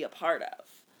 won't be a part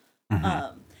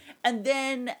of. And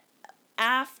then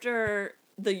after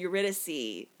the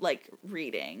Eurydice like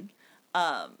reading,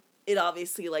 it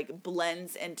obviously like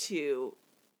blends into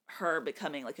her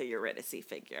becoming like a Eurydice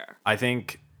figure. I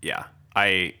think, yeah.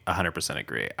 I 100%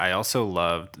 agree. I also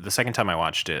loved the second time I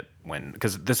watched it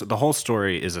because the whole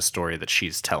story is a story that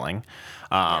she's telling,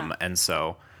 and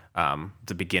so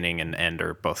the beginning and end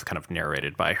are both kind of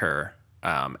narrated by her,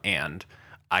 and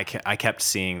I kept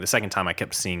seeing the second time I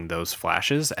kept seeing those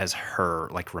flashes as her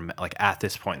like at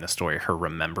this point in the story, her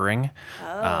remembering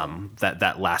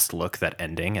that last look, that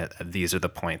ending. These are the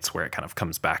points where it kind of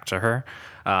comes back to her.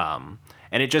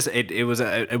 And it was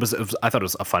I thought it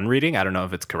was a fun reading. I don't know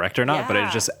if it's correct or not, but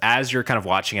it just, as you're kind of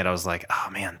watching it, I was like, oh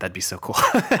man, that'd be so cool.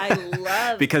 I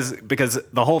love because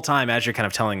the whole time as you're kind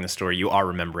of telling the story, you are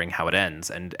remembering how it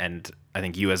ends, and I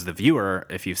think you as the viewer,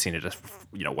 if you've seen it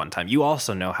one time, you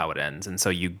also know how it ends, and so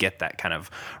you get that kind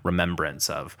of remembrance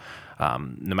of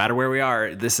no matter where we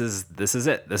are, this is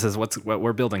it. This is what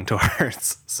we're building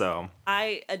towards. So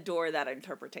I adore that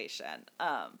interpretation.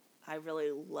 I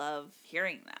really love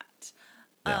hearing that.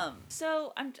 Yeah.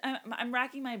 So I'm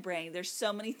racking my brain. There's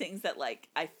so many things that like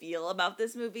I feel about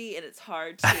this movie, and it's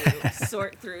hard to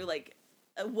sort through like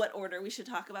what order we should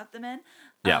talk about them in.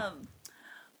 Yeah.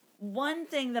 One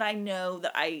thing that I know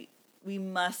that we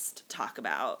must talk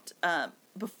about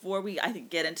before I think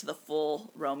get into the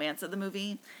full romance of the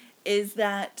movie is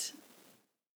that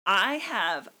I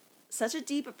have such a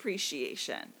deep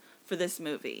appreciation for this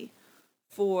movie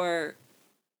for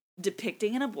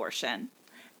depicting an abortion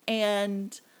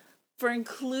and for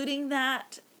including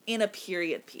that in a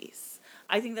period piece.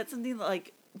 I think that's something that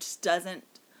like just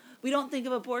we don't think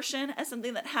of abortion as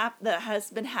something that has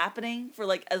been happening for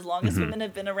like as long as women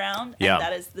have been around, and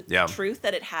that is the truth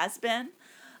that it has been.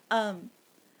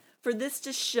 For this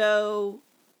to show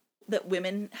that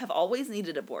women have always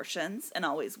needed abortions and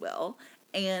always will,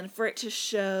 and for it to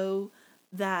show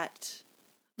that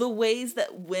the ways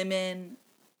that women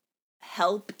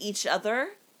help each other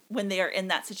when they are in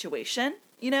that situation,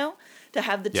 to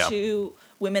have the two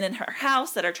women in her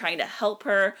house that are trying to help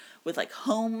her with like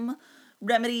home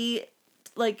remedy,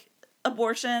 like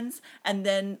abortions, and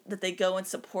then that they go and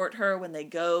support her when they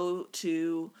go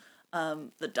to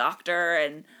the doctor,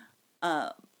 and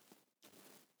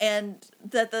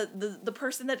that the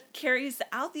person that carries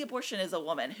out the abortion is a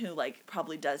woman who like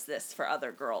probably does this for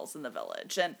other girls in the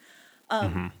village, and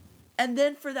And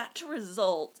then for that to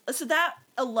result, so that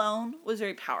alone was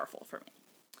very powerful for me.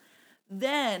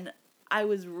 Then I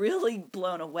was really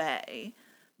blown away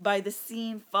by the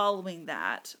scene following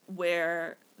that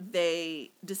where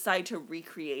they decide to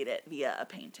recreate it via a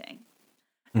painting.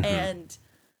 Mm-hmm. And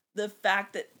the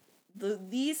fact that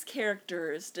these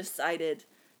characters decided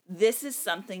this is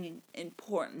something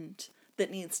important that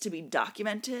needs to be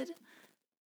documented,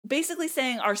 basically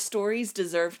saying our stories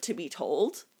deserve to be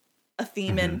told. A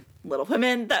theme in Little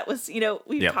Women that was,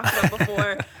 we've talked about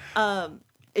before.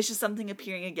 It's just something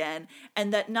appearing again.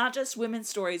 And that not just women's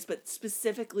stories, but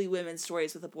specifically women's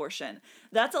stories with abortion.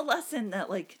 That's a lesson that,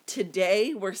 like,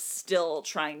 today we're still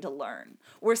trying to learn.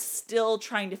 We're still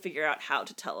trying to figure out how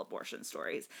to tell abortion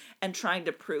stories and trying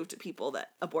to prove to people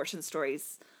that abortion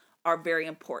stories are very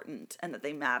important and that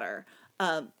they matter.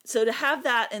 So to have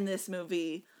that in this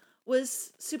movie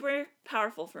was super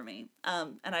powerful for me.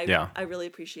 And I really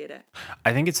appreciate it.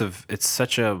 I think it's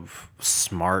such a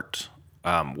smart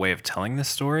way of telling this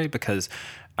story because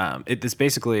it's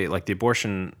basically like the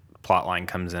abortion plot line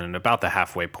comes in at about the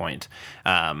halfway point.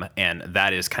 And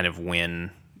that is kind of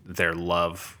when their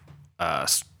love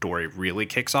story really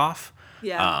kicks off.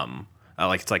 Yeah.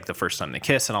 Like it's like the first time they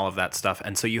kiss and all of that stuff.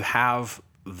 And so you have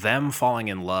them falling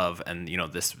in love and,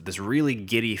 this really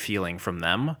giddy feeling from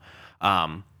them.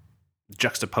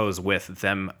 Juxtaposed with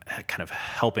them kind of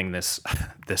helping this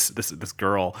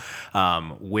girl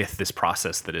with this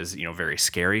process that is very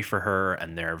scary for her,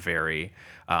 and they're very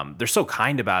they're so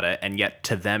kind about it, and yet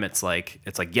to them it's like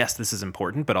yes, this is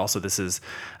important, but also this is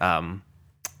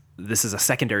a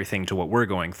secondary thing to what we're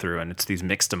going through, and it's these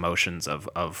mixed emotions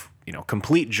of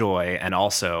complete joy and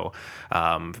also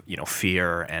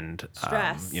fear and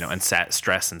stress. And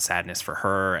stress and sadness for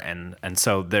her, and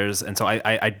so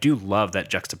I do love that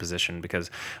juxtaposition, because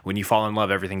when you fall in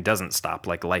love, everything doesn't stop,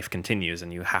 like life continues,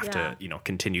 and you have to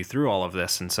continue through all of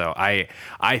this. And so I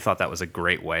thought that was a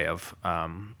great way of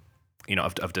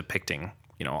of depicting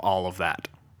all of that.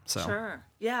 So sure,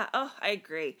 yeah, I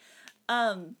agree.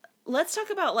 Let's talk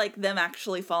about like them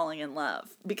actually falling in love,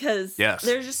 because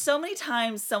there's just so many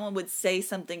times someone would say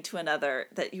something to another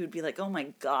that you would be like, oh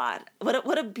my God,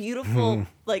 what a beautiful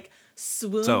like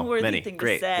swoon-worthy thing to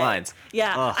say. Great lines.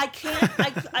 Yeah, oh.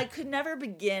 I could never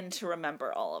begin to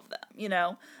remember all of them.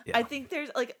 Yeah. I think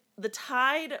there's like the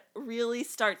tide really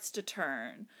starts to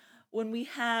turn when we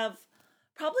have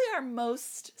probably our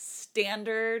most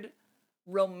standard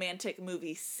romantic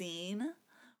movie scene,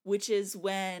 which is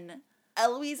when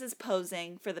Eloise is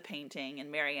posing for the painting and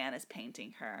Marianne is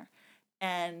painting her.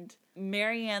 And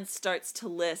Marianne starts to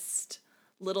list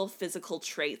little physical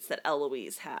traits that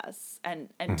Eloise has and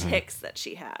tics that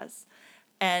she has.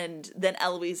 And then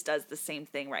Eloise does the same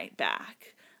thing right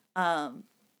back. And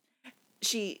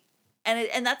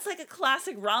that's like a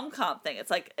classic rom-com thing. It's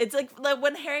like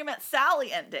when Harry Met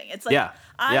Sally ending. It's like,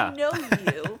 I know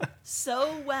you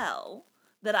so well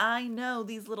that I know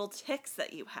these little tics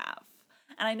that you have.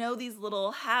 And I know these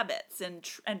little habits and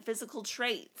physical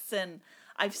traits, and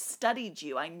I've studied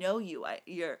you. I know you.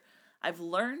 I've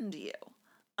learned you.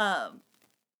 And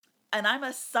I'm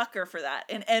a sucker for that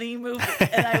in any movie.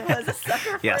 And I was a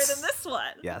sucker for it in this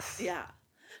one. Yes. Yeah.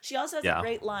 She also has a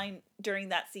great line during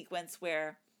that sequence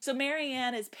where, so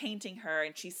Marianne is painting her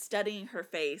and she's studying her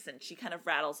face, and she kind of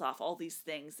rattles off all these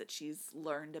things that she's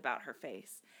learned about her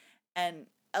face. And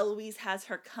Eloise has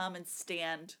her come and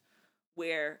stand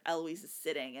where Eloise is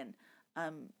sitting and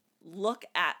look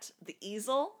at the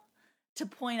easel to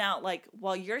point out, like,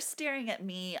 while you're staring at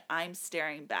me, I'm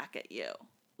staring back at you.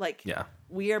 Like,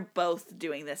 we are both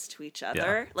doing this to each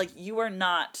other. Yeah. Like, you are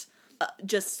not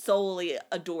just solely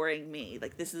adoring me.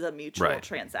 Like, this is a mutual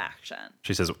transaction.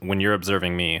 She says, when you're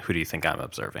observing me, who do you think I'm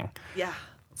observing? Yeah.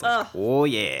 Like, oh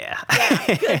yeah. Yeah,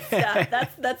 good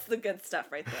stuff. That's the good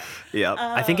stuff right there. Yeah.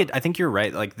 I think you're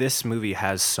right. Like, this movie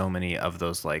has so many of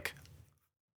those, like,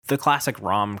 the classic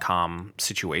rom-com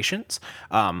situations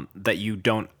that you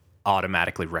don't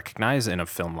automatically recognize in a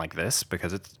film like this,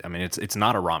 because it's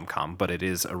not a rom-com, but it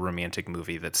is a romantic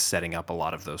movie that's setting up a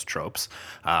lot of those tropes,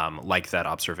 like that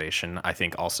observation. I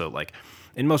think also, like,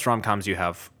 in most rom-coms you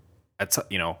have,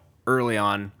 early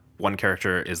on, one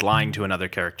character is lying to another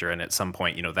character, and at some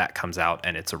point, that comes out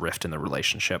and it's a rift in the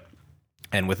relationship.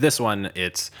 And with this one,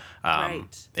 it's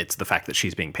the fact that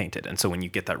she's being painted. And so when you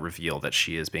get that reveal that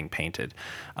she is being painted,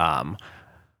 I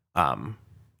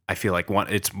feel like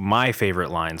it's my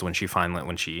favorite lines when she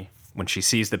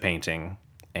sees the painting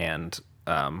and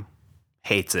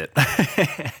hates it,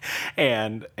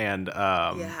 and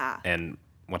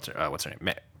what's her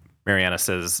name? Mariana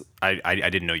says, I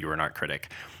didn't know you were an art critic,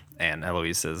 and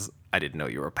Eloise says, I didn't know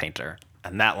you were a painter.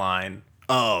 And that line,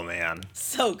 Oh, man.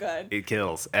 So good. It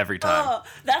kills every time. Oh,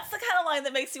 that's the kind of line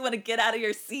that makes you want to get out of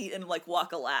your seat and like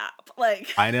walk a lap.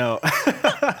 Like, I know.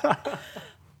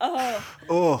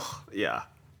 oh, yeah.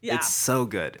 Yeah. It's so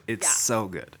good. It's Yeah. so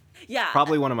good. yeah.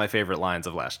 Probably one of my favorite lines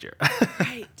of last year.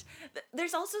 Right.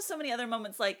 There's also so many other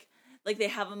moments like they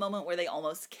have a moment where they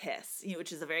almost kiss,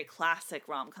 which is a very classic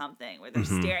rom-com thing where they're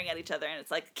staring at each other and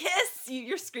it's like, kiss!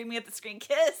 You're screaming at the screen,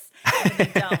 kiss! And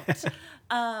they don't.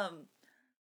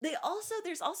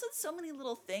 There's also so many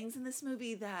little things in this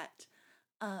movie that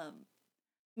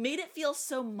made it feel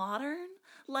so modern.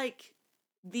 Like,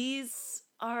 these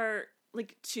are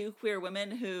like two queer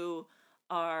women who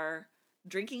are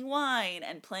drinking wine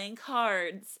and playing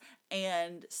cards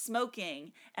and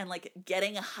smoking and like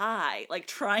getting a high, like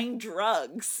trying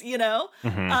drugs,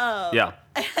 Yeah.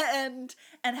 and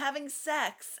having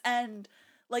sex, and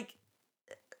like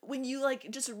when you like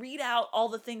just read out all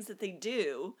the things that they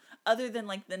do other than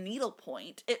like the needle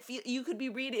point, you could be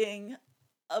reading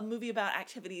a movie about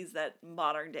activities that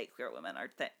modern day queer women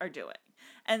are doing.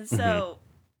 And so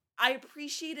I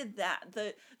appreciated that,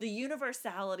 the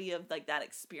universality of like that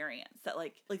experience, that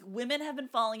like women have been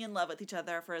falling in love with each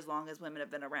other for as long as women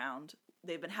have been around.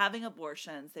 They've been having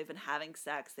abortions, they've been having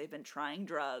sex, they've been trying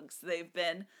drugs, they've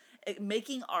been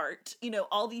making art,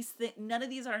 all these things. None of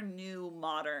these are new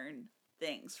modern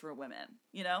things for women,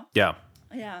 Yeah. Yeah.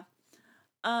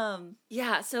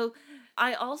 Yeah, so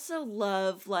I also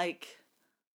love like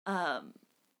the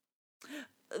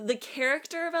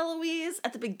character of Eloise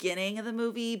at the beginning of the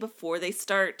movie before they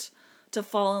start to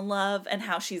fall in love, and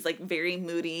how she's like very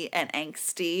moody and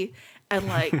angsty, and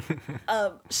like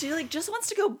she like just wants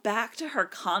to go back to her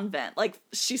convent. Like,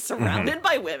 she's surrounded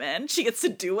by women, she gets to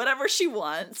do whatever she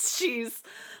wants, she's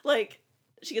like,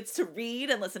 she gets to read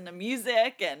and listen to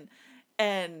music,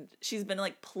 and she's been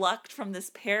like plucked from this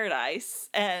paradise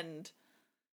and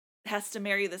has to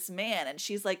marry this man, and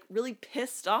she's like really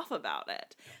pissed off about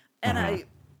it. And I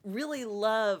really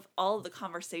love all of the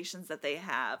conversations that they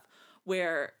have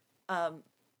where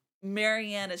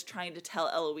Marianne is trying to tell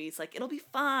Eloise, like, it'll be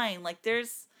fine, like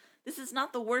this is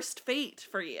not the worst fate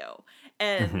for you,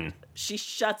 and she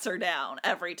shuts her down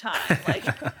every time. Like,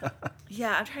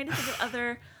 yeah, I'm trying to think of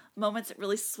other moments that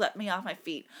really swept me off my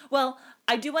feet. Well,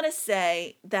 I do want to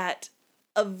say that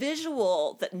a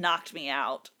visual that knocked me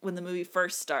out when the movie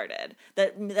first started,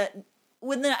 that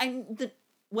when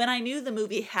I knew the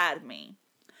movie had me,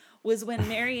 was when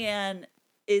Marianne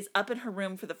is up in her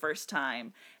room for the first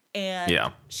time,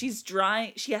 and she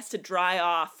has to dry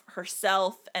off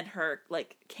herself and her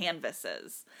like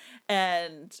canvases,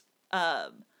 and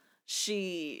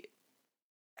she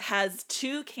has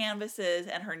two canvases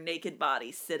and her naked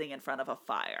body sitting in front of a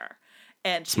fire,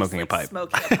 and she's smoking a pipe.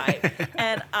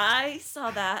 And I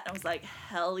saw that and I was like,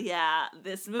 hell yeah,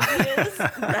 this movie is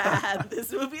rad.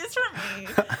 This movie is for me.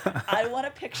 I want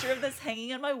a picture of this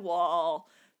hanging on my wall.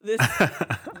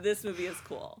 This movie is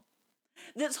cool.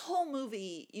 This whole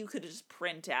movie you could just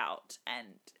print out and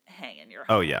hang in your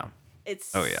home. Oh yeah.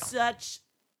 It's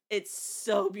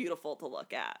so beautiful to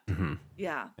look at.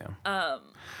 Yeah. Go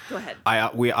ahead.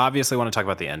 We obviously want to talk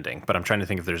about the ending, but I'm trying to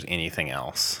think if there's anything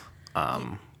else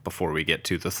before we get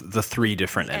to the three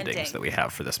different endings that we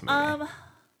have for this movie.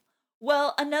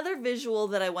 Well, another visual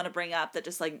that I want to bring up that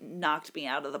just like knocked me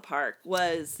out of the park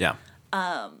was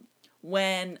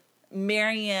when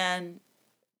Marianne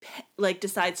like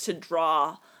decides to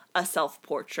draw a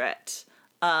self-portrait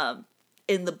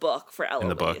in the book for Eloise. In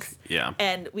the book, yeah.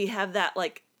 And we have that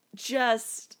like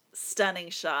just stunning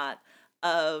shot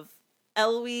of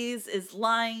Eloise is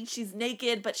lying. She's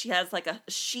naked, but she has like a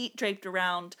sheet draped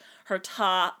around her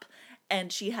top,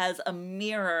 and she has a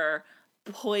mirror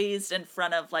poised in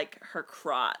front of like her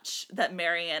crotch that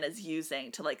Marianne is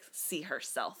using to like see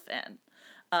herself in.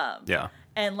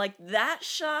 And like that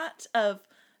shot of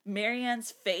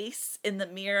Marianne's face in the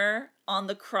mirror on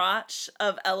the crotch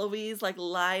of Eloise like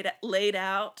laid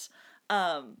out.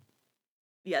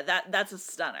 That's a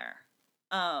stunner.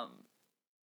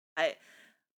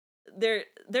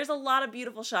 There's a lot of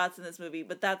beautiful shots in this movie,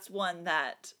 but that's one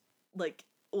that like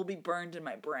will be burned in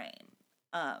my brain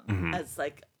as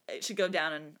like it should go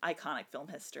down in iconic film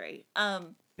history.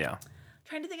 Trying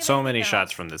to think of so many else.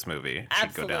 shots from this movie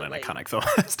should go down in iconic film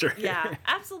history. Yeah,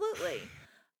 absolutely.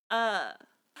 I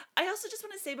also just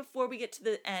want to say before we get to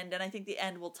the end, and I think the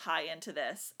end will tie into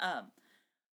this,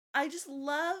 I just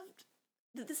loved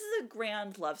that this is a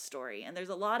grand love story, and there's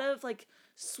a lot of like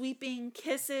sweeping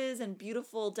kisses and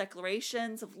beautiful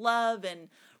declarations of love and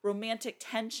romantic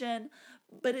tension,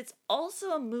 but it's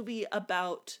also a movie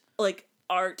about like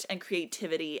art and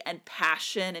creativity and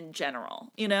passion in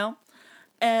general,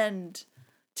 and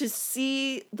to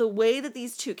see the way that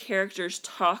these two characters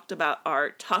talked about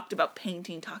art, talked about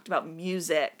painting, talked about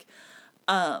music,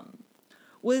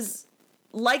 was,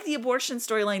 like the abortion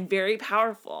storyline, very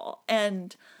powerful.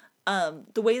 And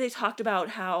the way they talked about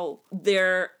how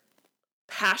their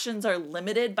passions are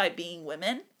limited by being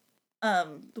women.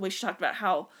 The way she talked about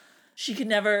how she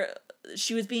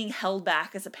was being held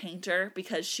back as a painter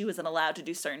because she wasn't allowed to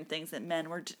do certain things that men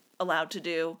were allowed to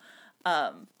do.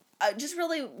 It just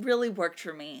really, really worked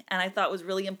for me, and I thought was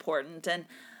really important.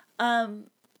 And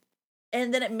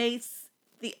then it makes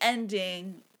the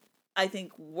ending, I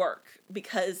think, work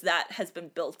because that has been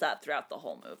built up throughout the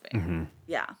whole movie. Mm-hmm.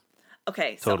 Yeah.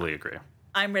 Okay. Totally agree.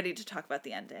 I'm ready to talk about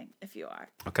the ending, if you are.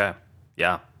 Okay.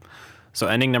 Yeah. So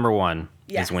ending number 1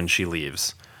 Yes. is when she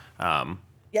leaves.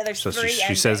 There's So three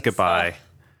she says endings. goodbye.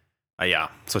 Yeah.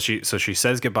 So she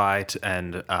says goodbye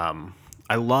and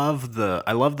I love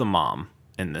the mom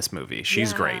in this movie.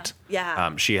 She's Yeah. great.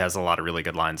 Yeah. She has a lot of really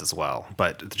good lines as well.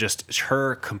 But just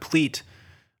her complete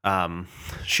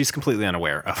she's completely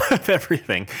unaware of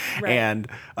everything. Right. And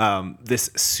this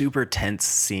super tense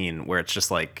scene where it's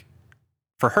just like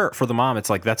for the mom, it's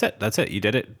like, that's it. You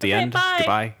did it. The Okay, end. bye.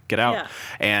 Goodbye. Get out. Yeah.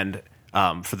 And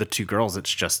for the two girls,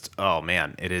 it's just, oh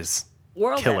man, it is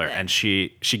World killer. ending. And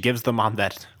she gives the mom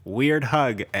that weird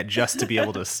hug just to be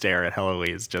able to stare at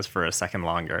Heloise just for a second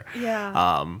longer.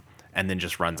 Yeah. And then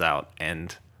just runs out.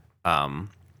 And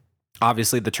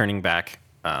obviously the turning back.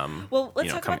 Well,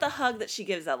 let's talk about the hug that she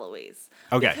gives Eloise.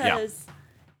 Okay, yeah. Because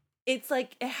it's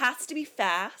like, it has to be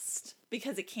fast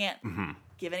because it can't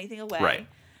give anything away. Right.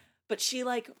 But she,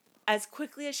 like, as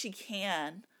quickly as she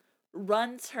can,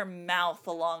 runs her mouth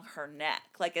along her neck,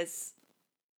 like as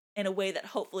in a way that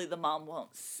hopefully the mom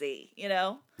won't see, you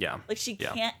know? Yeah. Like she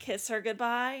Yeah. can't kiss her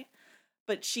goodbye,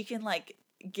 but she can like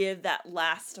give that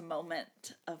last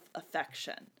moment of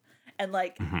affection. And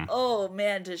like, oh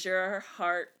man, does your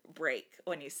heart break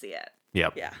when you see it?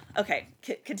 Yep. Yeah. Okay.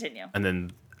 Continue. And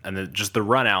then just the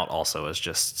run out also is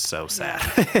just so sad.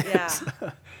 Yeah.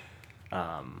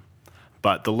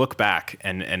 But the look back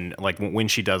and like when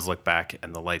she does look back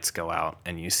and the lights go out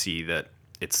and you see that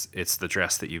it's the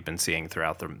dress that you've been seeing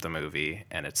throughout the movie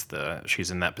and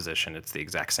she's in that position. It's the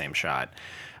exact same shot.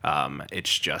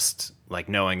 It's just like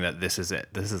knowing that this is it.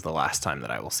 This is the last time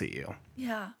that I will see you.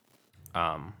 Yeah.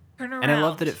 Um, Turn around. and I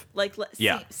love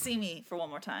that see me for one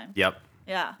more time. Yep.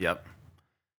 Yeah. Yep.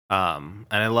 And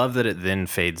I love that it then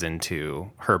fades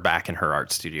into her back in her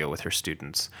art studio with her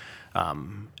students,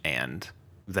 and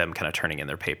them kind of turning in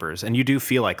their papers. And you do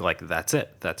feel like that's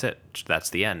it. That's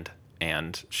the end.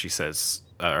 And she says,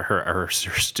 her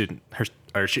student,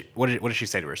 what did she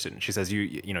say to her student? She says,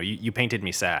 you painted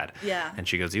me sad. Yeah. And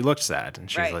she goes, you looked sad.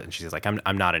 And Right. she's like,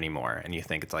 I'm not anymore. And you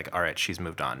think it's like, all right, she's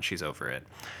moved on. She's over it.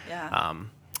 Yeah.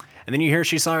 And then you hear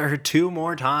she saw her 2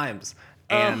 more times.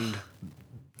 And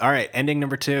all right, ending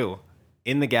number 2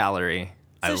 in the gallery.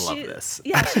 I love this.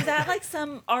 Yeah, she's at like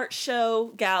some art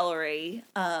show gallery.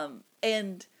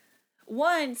 And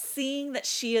one, seeing that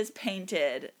she has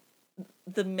painted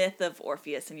the myth of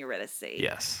Orpheus and Eurydice.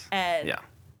 Yes. And yeah.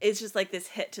 it's just like this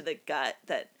hit to the gut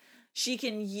that she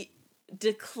can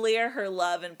declare her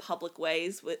love in public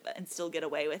ways and still get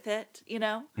away with it, you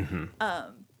know? Mm-hmm.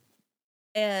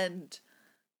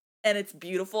 And it's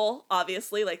beautiful,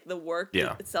 obviously, like the work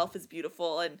Yeah. itself is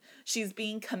beautiful and she's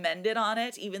being commended on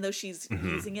it, even though she's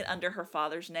using it under her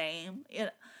father's name,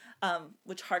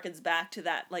 which harkens back to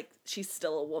that, like she's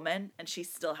still a woman and she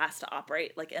still has to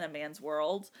operate like in a man's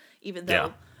world, even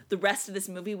though the rest of this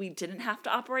movie, we didn't have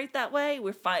to operate that way.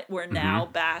 We're now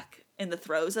back in the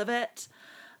throes of it.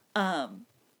 And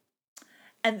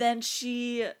then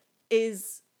she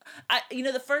is,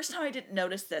 the first time I didn't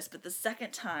notice this, but the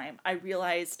second time I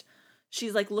realized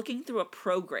she's like looking through a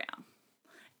program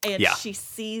and she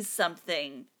sees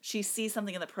something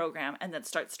in the program and then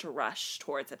starts to rush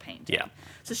towards a painting. Yeah.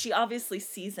 So she obviously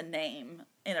sees a name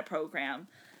in a program,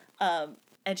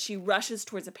 and she rushes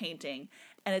towards a painting,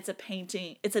 and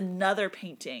it's another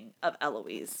painting of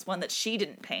Eloise, one that she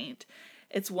didn't paint.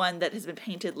 It's one that has been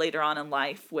painted later on in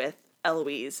life with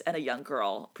Eloise and a young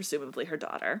girl, presumably her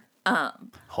daughter.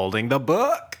 Holding the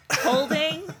book.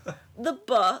 Holding the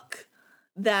book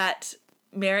that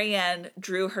Marianne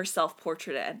drew her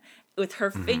self-portrait in, with her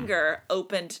finger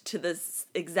opened to this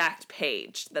exact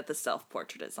page that the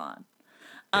self-portrait is on.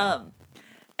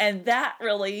 And that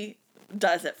really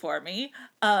does it for me.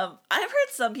 I've heard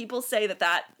some people say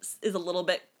that is a little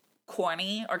bit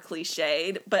corny or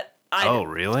cliched, but Oh,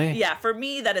 really? Yeah, for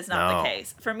me, that is not the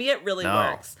case. For me, it really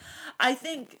works. I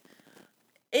think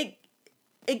it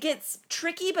gets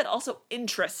tricky, but also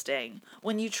interesting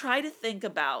when you try to think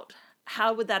about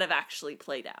how would that have actually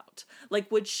played out?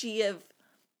 Like, would she have,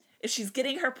 if she's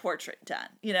getting her portrait done,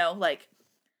 you know, like,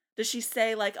 does she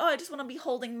say like, oh, I just want to be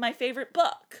holding my favorite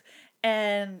book,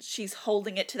 and she's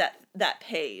holding it to that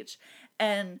page,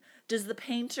 and does the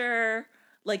painter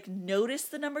like notice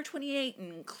the number 28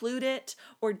 and include it,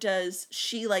 or does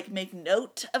she like make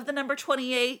note of the number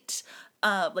 28?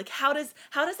 Like, how does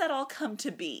that all come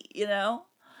to be, you know?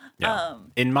 Yeah.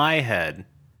 In my head,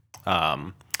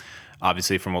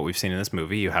 obviously from what we've seen in this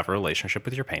movie, you have a relationship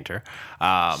with your painter,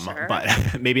 Sure.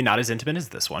 but maybe not as intimate as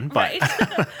this one. But,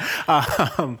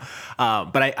 Right.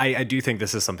 but I do think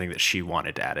this is something that she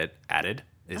wanted added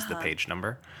is the page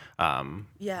number.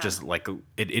 Yeah. Just like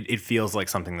it feels like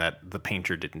something that the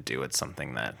painter didn't do. It's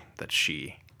something that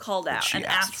she Called out she and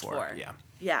asked for. Yeah.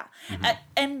 Yeah. Mm-hmm.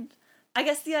 And I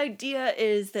guess the idea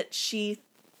is that she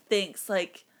thinks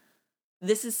like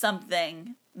this is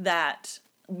something that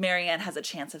Marianne has a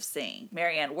chance of seeing.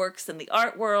 Marianne works in the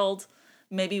art world.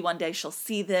 Maybe one day she'll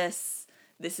see this.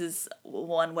 This is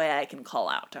one way I can call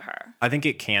out to her. I think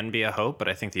it can be a hope, but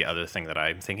I think the other thing that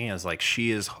I'm thinking is like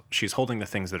she's holding the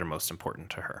things that are most important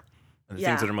to her. And the Yeah.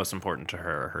 things that are most important to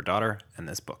her are her daughter and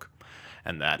this book.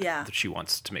 And that she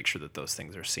wants to make sure that those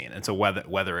things are seen. And so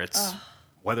whether it's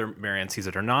whether Marianne sees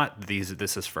it or not,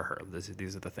 this is for her.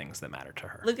 These are the things that matter to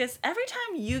her. Lucas, every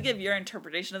time you give your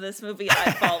interpretation of this movie,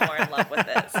 I fall more in love with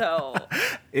it. So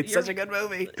It's such a good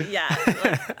movie. yeah,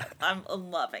 like, I'm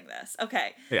loving this.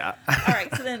 Okay. Yeah. All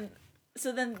right.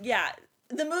 So then, yeah,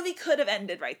 the movie could have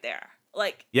ended right there.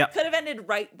 Like, Yep. could have ended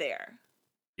right there.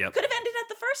 Yep. Could have ended at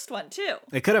the first one too.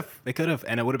 It could have,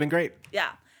 and it would have been great.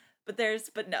 Yeah, but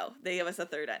no, they give us a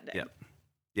third ending.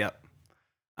 Yep.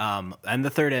 And the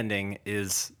third ending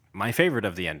is my favorite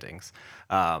of the endings.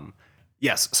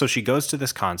 Yes, so she goes to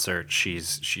this concert. She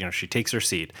takes her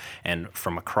seat, and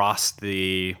from across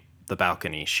the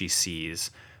balcony, she sees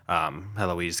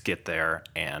Heloise get there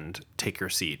and take her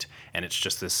seat, and it's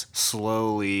just this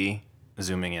slowly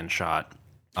zooming in shot.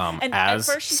 And as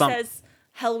at first she says,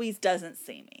 "Heloise doesn't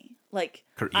see me. Like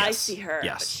I Yes, see her,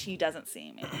 yes. but she doesn't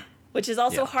see me." Which is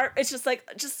also hard. It's just like,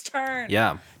 just turn.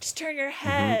 Yeah. Just turn your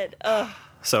head. Ugh.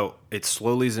 So it's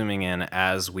slowly zooming in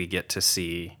as we get to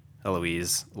see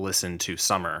Heloise listen to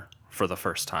Summer for the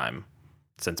first time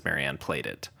since Marianne played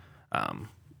it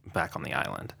back on the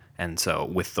island. And so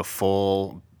with the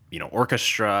full,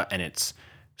 orchestra, and it's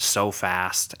so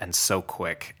fast and so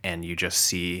quick, and you just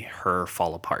see her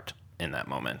fall apart in that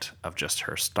moment of just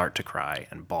her start to cry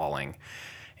and bawling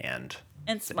and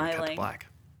then you cut to smiling. black.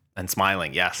 And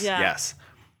smiling, yes, Yeah. yes.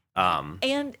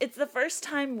 And it's the first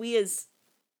time we as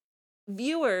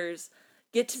viewers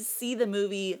get to see the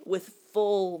movie with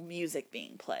full music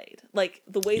being played. Like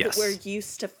the way Yes. that we're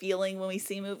used to feeling when we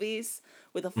see movies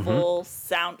with a full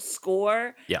sound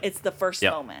score. Yep. It's the first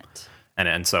Yep. moment.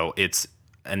 And so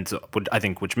I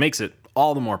think which makes it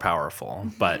all the more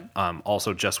powerful, but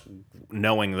also just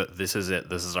knowing that this is it,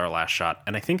 this is our last shot.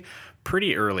 And I think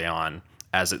pretty early on,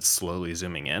 as it's slowly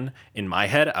zooming in my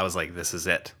head, I was like, this is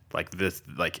it. Like this,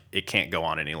 like it can't go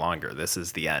on any longer. This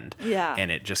is the end. Yeah.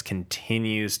 And it just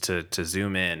continues to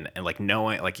zoom in, and like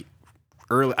knowing, like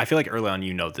early, I feel like early on,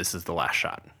 this is the last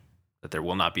shot, that there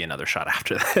will not be another shot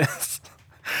after this.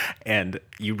 And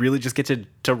you really just get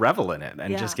to revel in it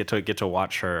and just get to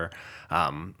watch her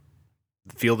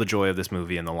feel the joy of this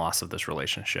movie and the loss of this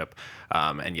relationship,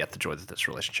 and yet the joy that this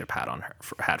relationship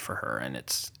had for her, and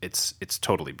it's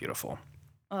totally beautiful.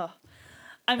 Oh,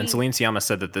 I mean, And Celine Sciamma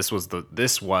said that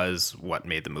this was what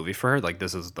made the movie for her. Like,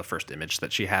 this is the first image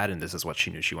that she had, and this is what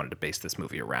she knew she wanted to base this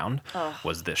movie around,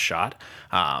 was this shot.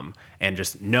 And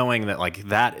just knowing that, like,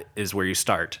 that is where you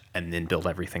start and then build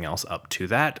everything else up to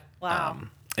that. Wow.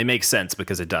 It makes sense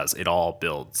because it does. It all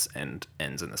builds and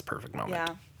ends in this perfect moment.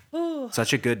 yeah. Ooh.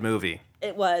 Such a good movie.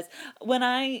 It was. When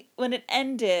it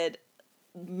ended,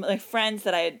 my friends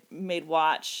that I had made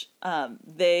watch,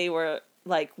 they were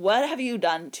like, "What have you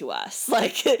done to us?"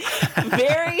 Like,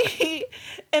 very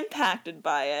impacted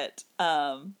by it.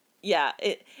 Yeah,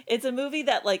 it's a movie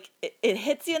that like it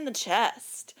hits you in the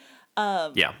chest.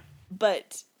 Yeah.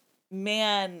 But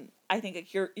man, I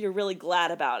think you're really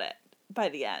glad about it by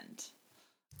the end.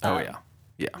 Oh yeah.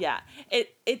 Yeah. Yeah,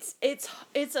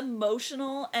 it's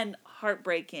emotional and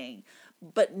heartbreaking,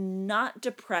 but not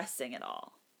depressing at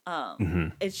all.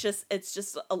 It's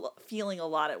just feeling a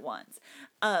lot at once.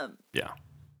 Yeah.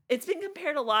 It's been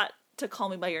compared a lot to Call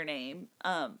Me by Your Name,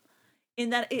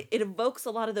 in that it evokes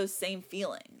a lot of those same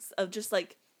feelings of just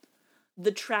like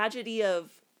the tragedy of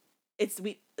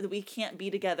we can't be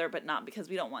together, but not because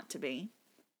we don't want to be,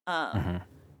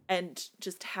 and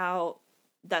just how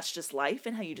that's just life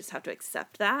and how you just have to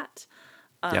accept that.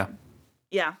 Yeah.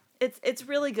 Yeah, it's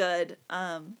really good.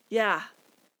 Yeah,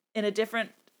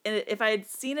 if I had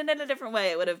seen it in a different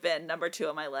way, it would have been number 2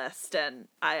 on my list, and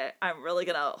I'm really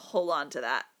gonna hold on to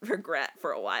that regret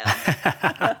for a while.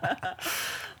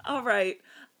 All right.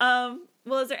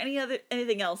 Well, is there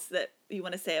anything else that you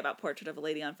want to say about Portrait of a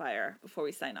Lady on Fire before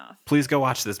we sign off? Please go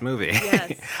watch this movie.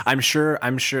 Yes. I'm sure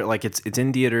like it's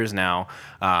in theaters now.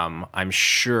 I'm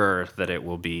sure that it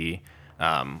will be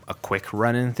a quick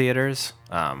run in theaters.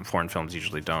 Foreign films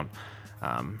usually don't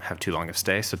have too long of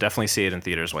stay, so definitely see it in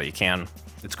theaters while you can.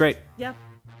 It's great. Yep.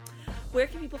 Where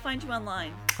can people find you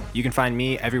online? You can find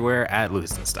me everywhere at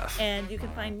Lewiston Stuff. And you can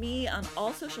find me on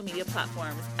all social media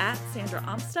platforms at Sandra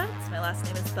Amstutz. My last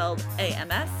name is spelled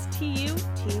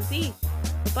Amstutz.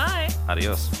 Goodbye.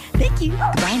 Adios. Thank you.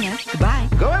 Goodbye now. Goodbye.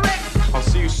 Go away. I'll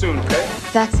see you soon, okay?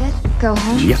 That's it? Go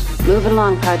home? Yep. Move it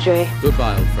along, Padre.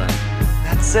 Goodbye, old friend.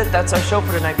 That's it. That's our show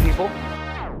for tonight, people.